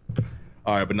 I'll stop.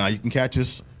 All right, but now you can catch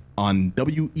us on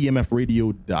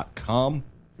WEMFradio.com.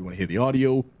 If you want to hear the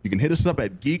audio, you can hit us up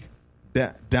at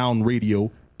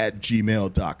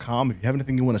geekdownradio@gmail.com. If you have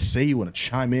anything you want to say, you want to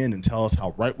chime in and tell us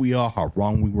how right we are, how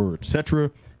wrong we were, etc.,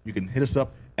 you can hit us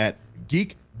up at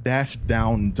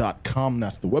geek-down.com.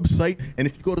 That's the website. And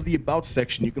if you go to the About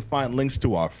section, you can find links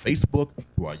to our Facebook,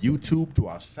 to our YouTube, to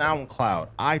our SoundCloud,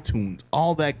 iTunes,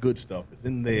 all that good stuff is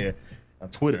in there. On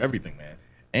Twitter, everything, man.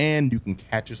 And you can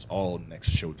catch us all next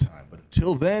showtime. But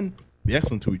until then, be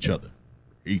excellent to each other.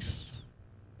 Peace.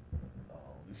 Oh,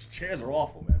 these chairs are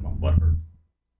awful, man. My butt hurts.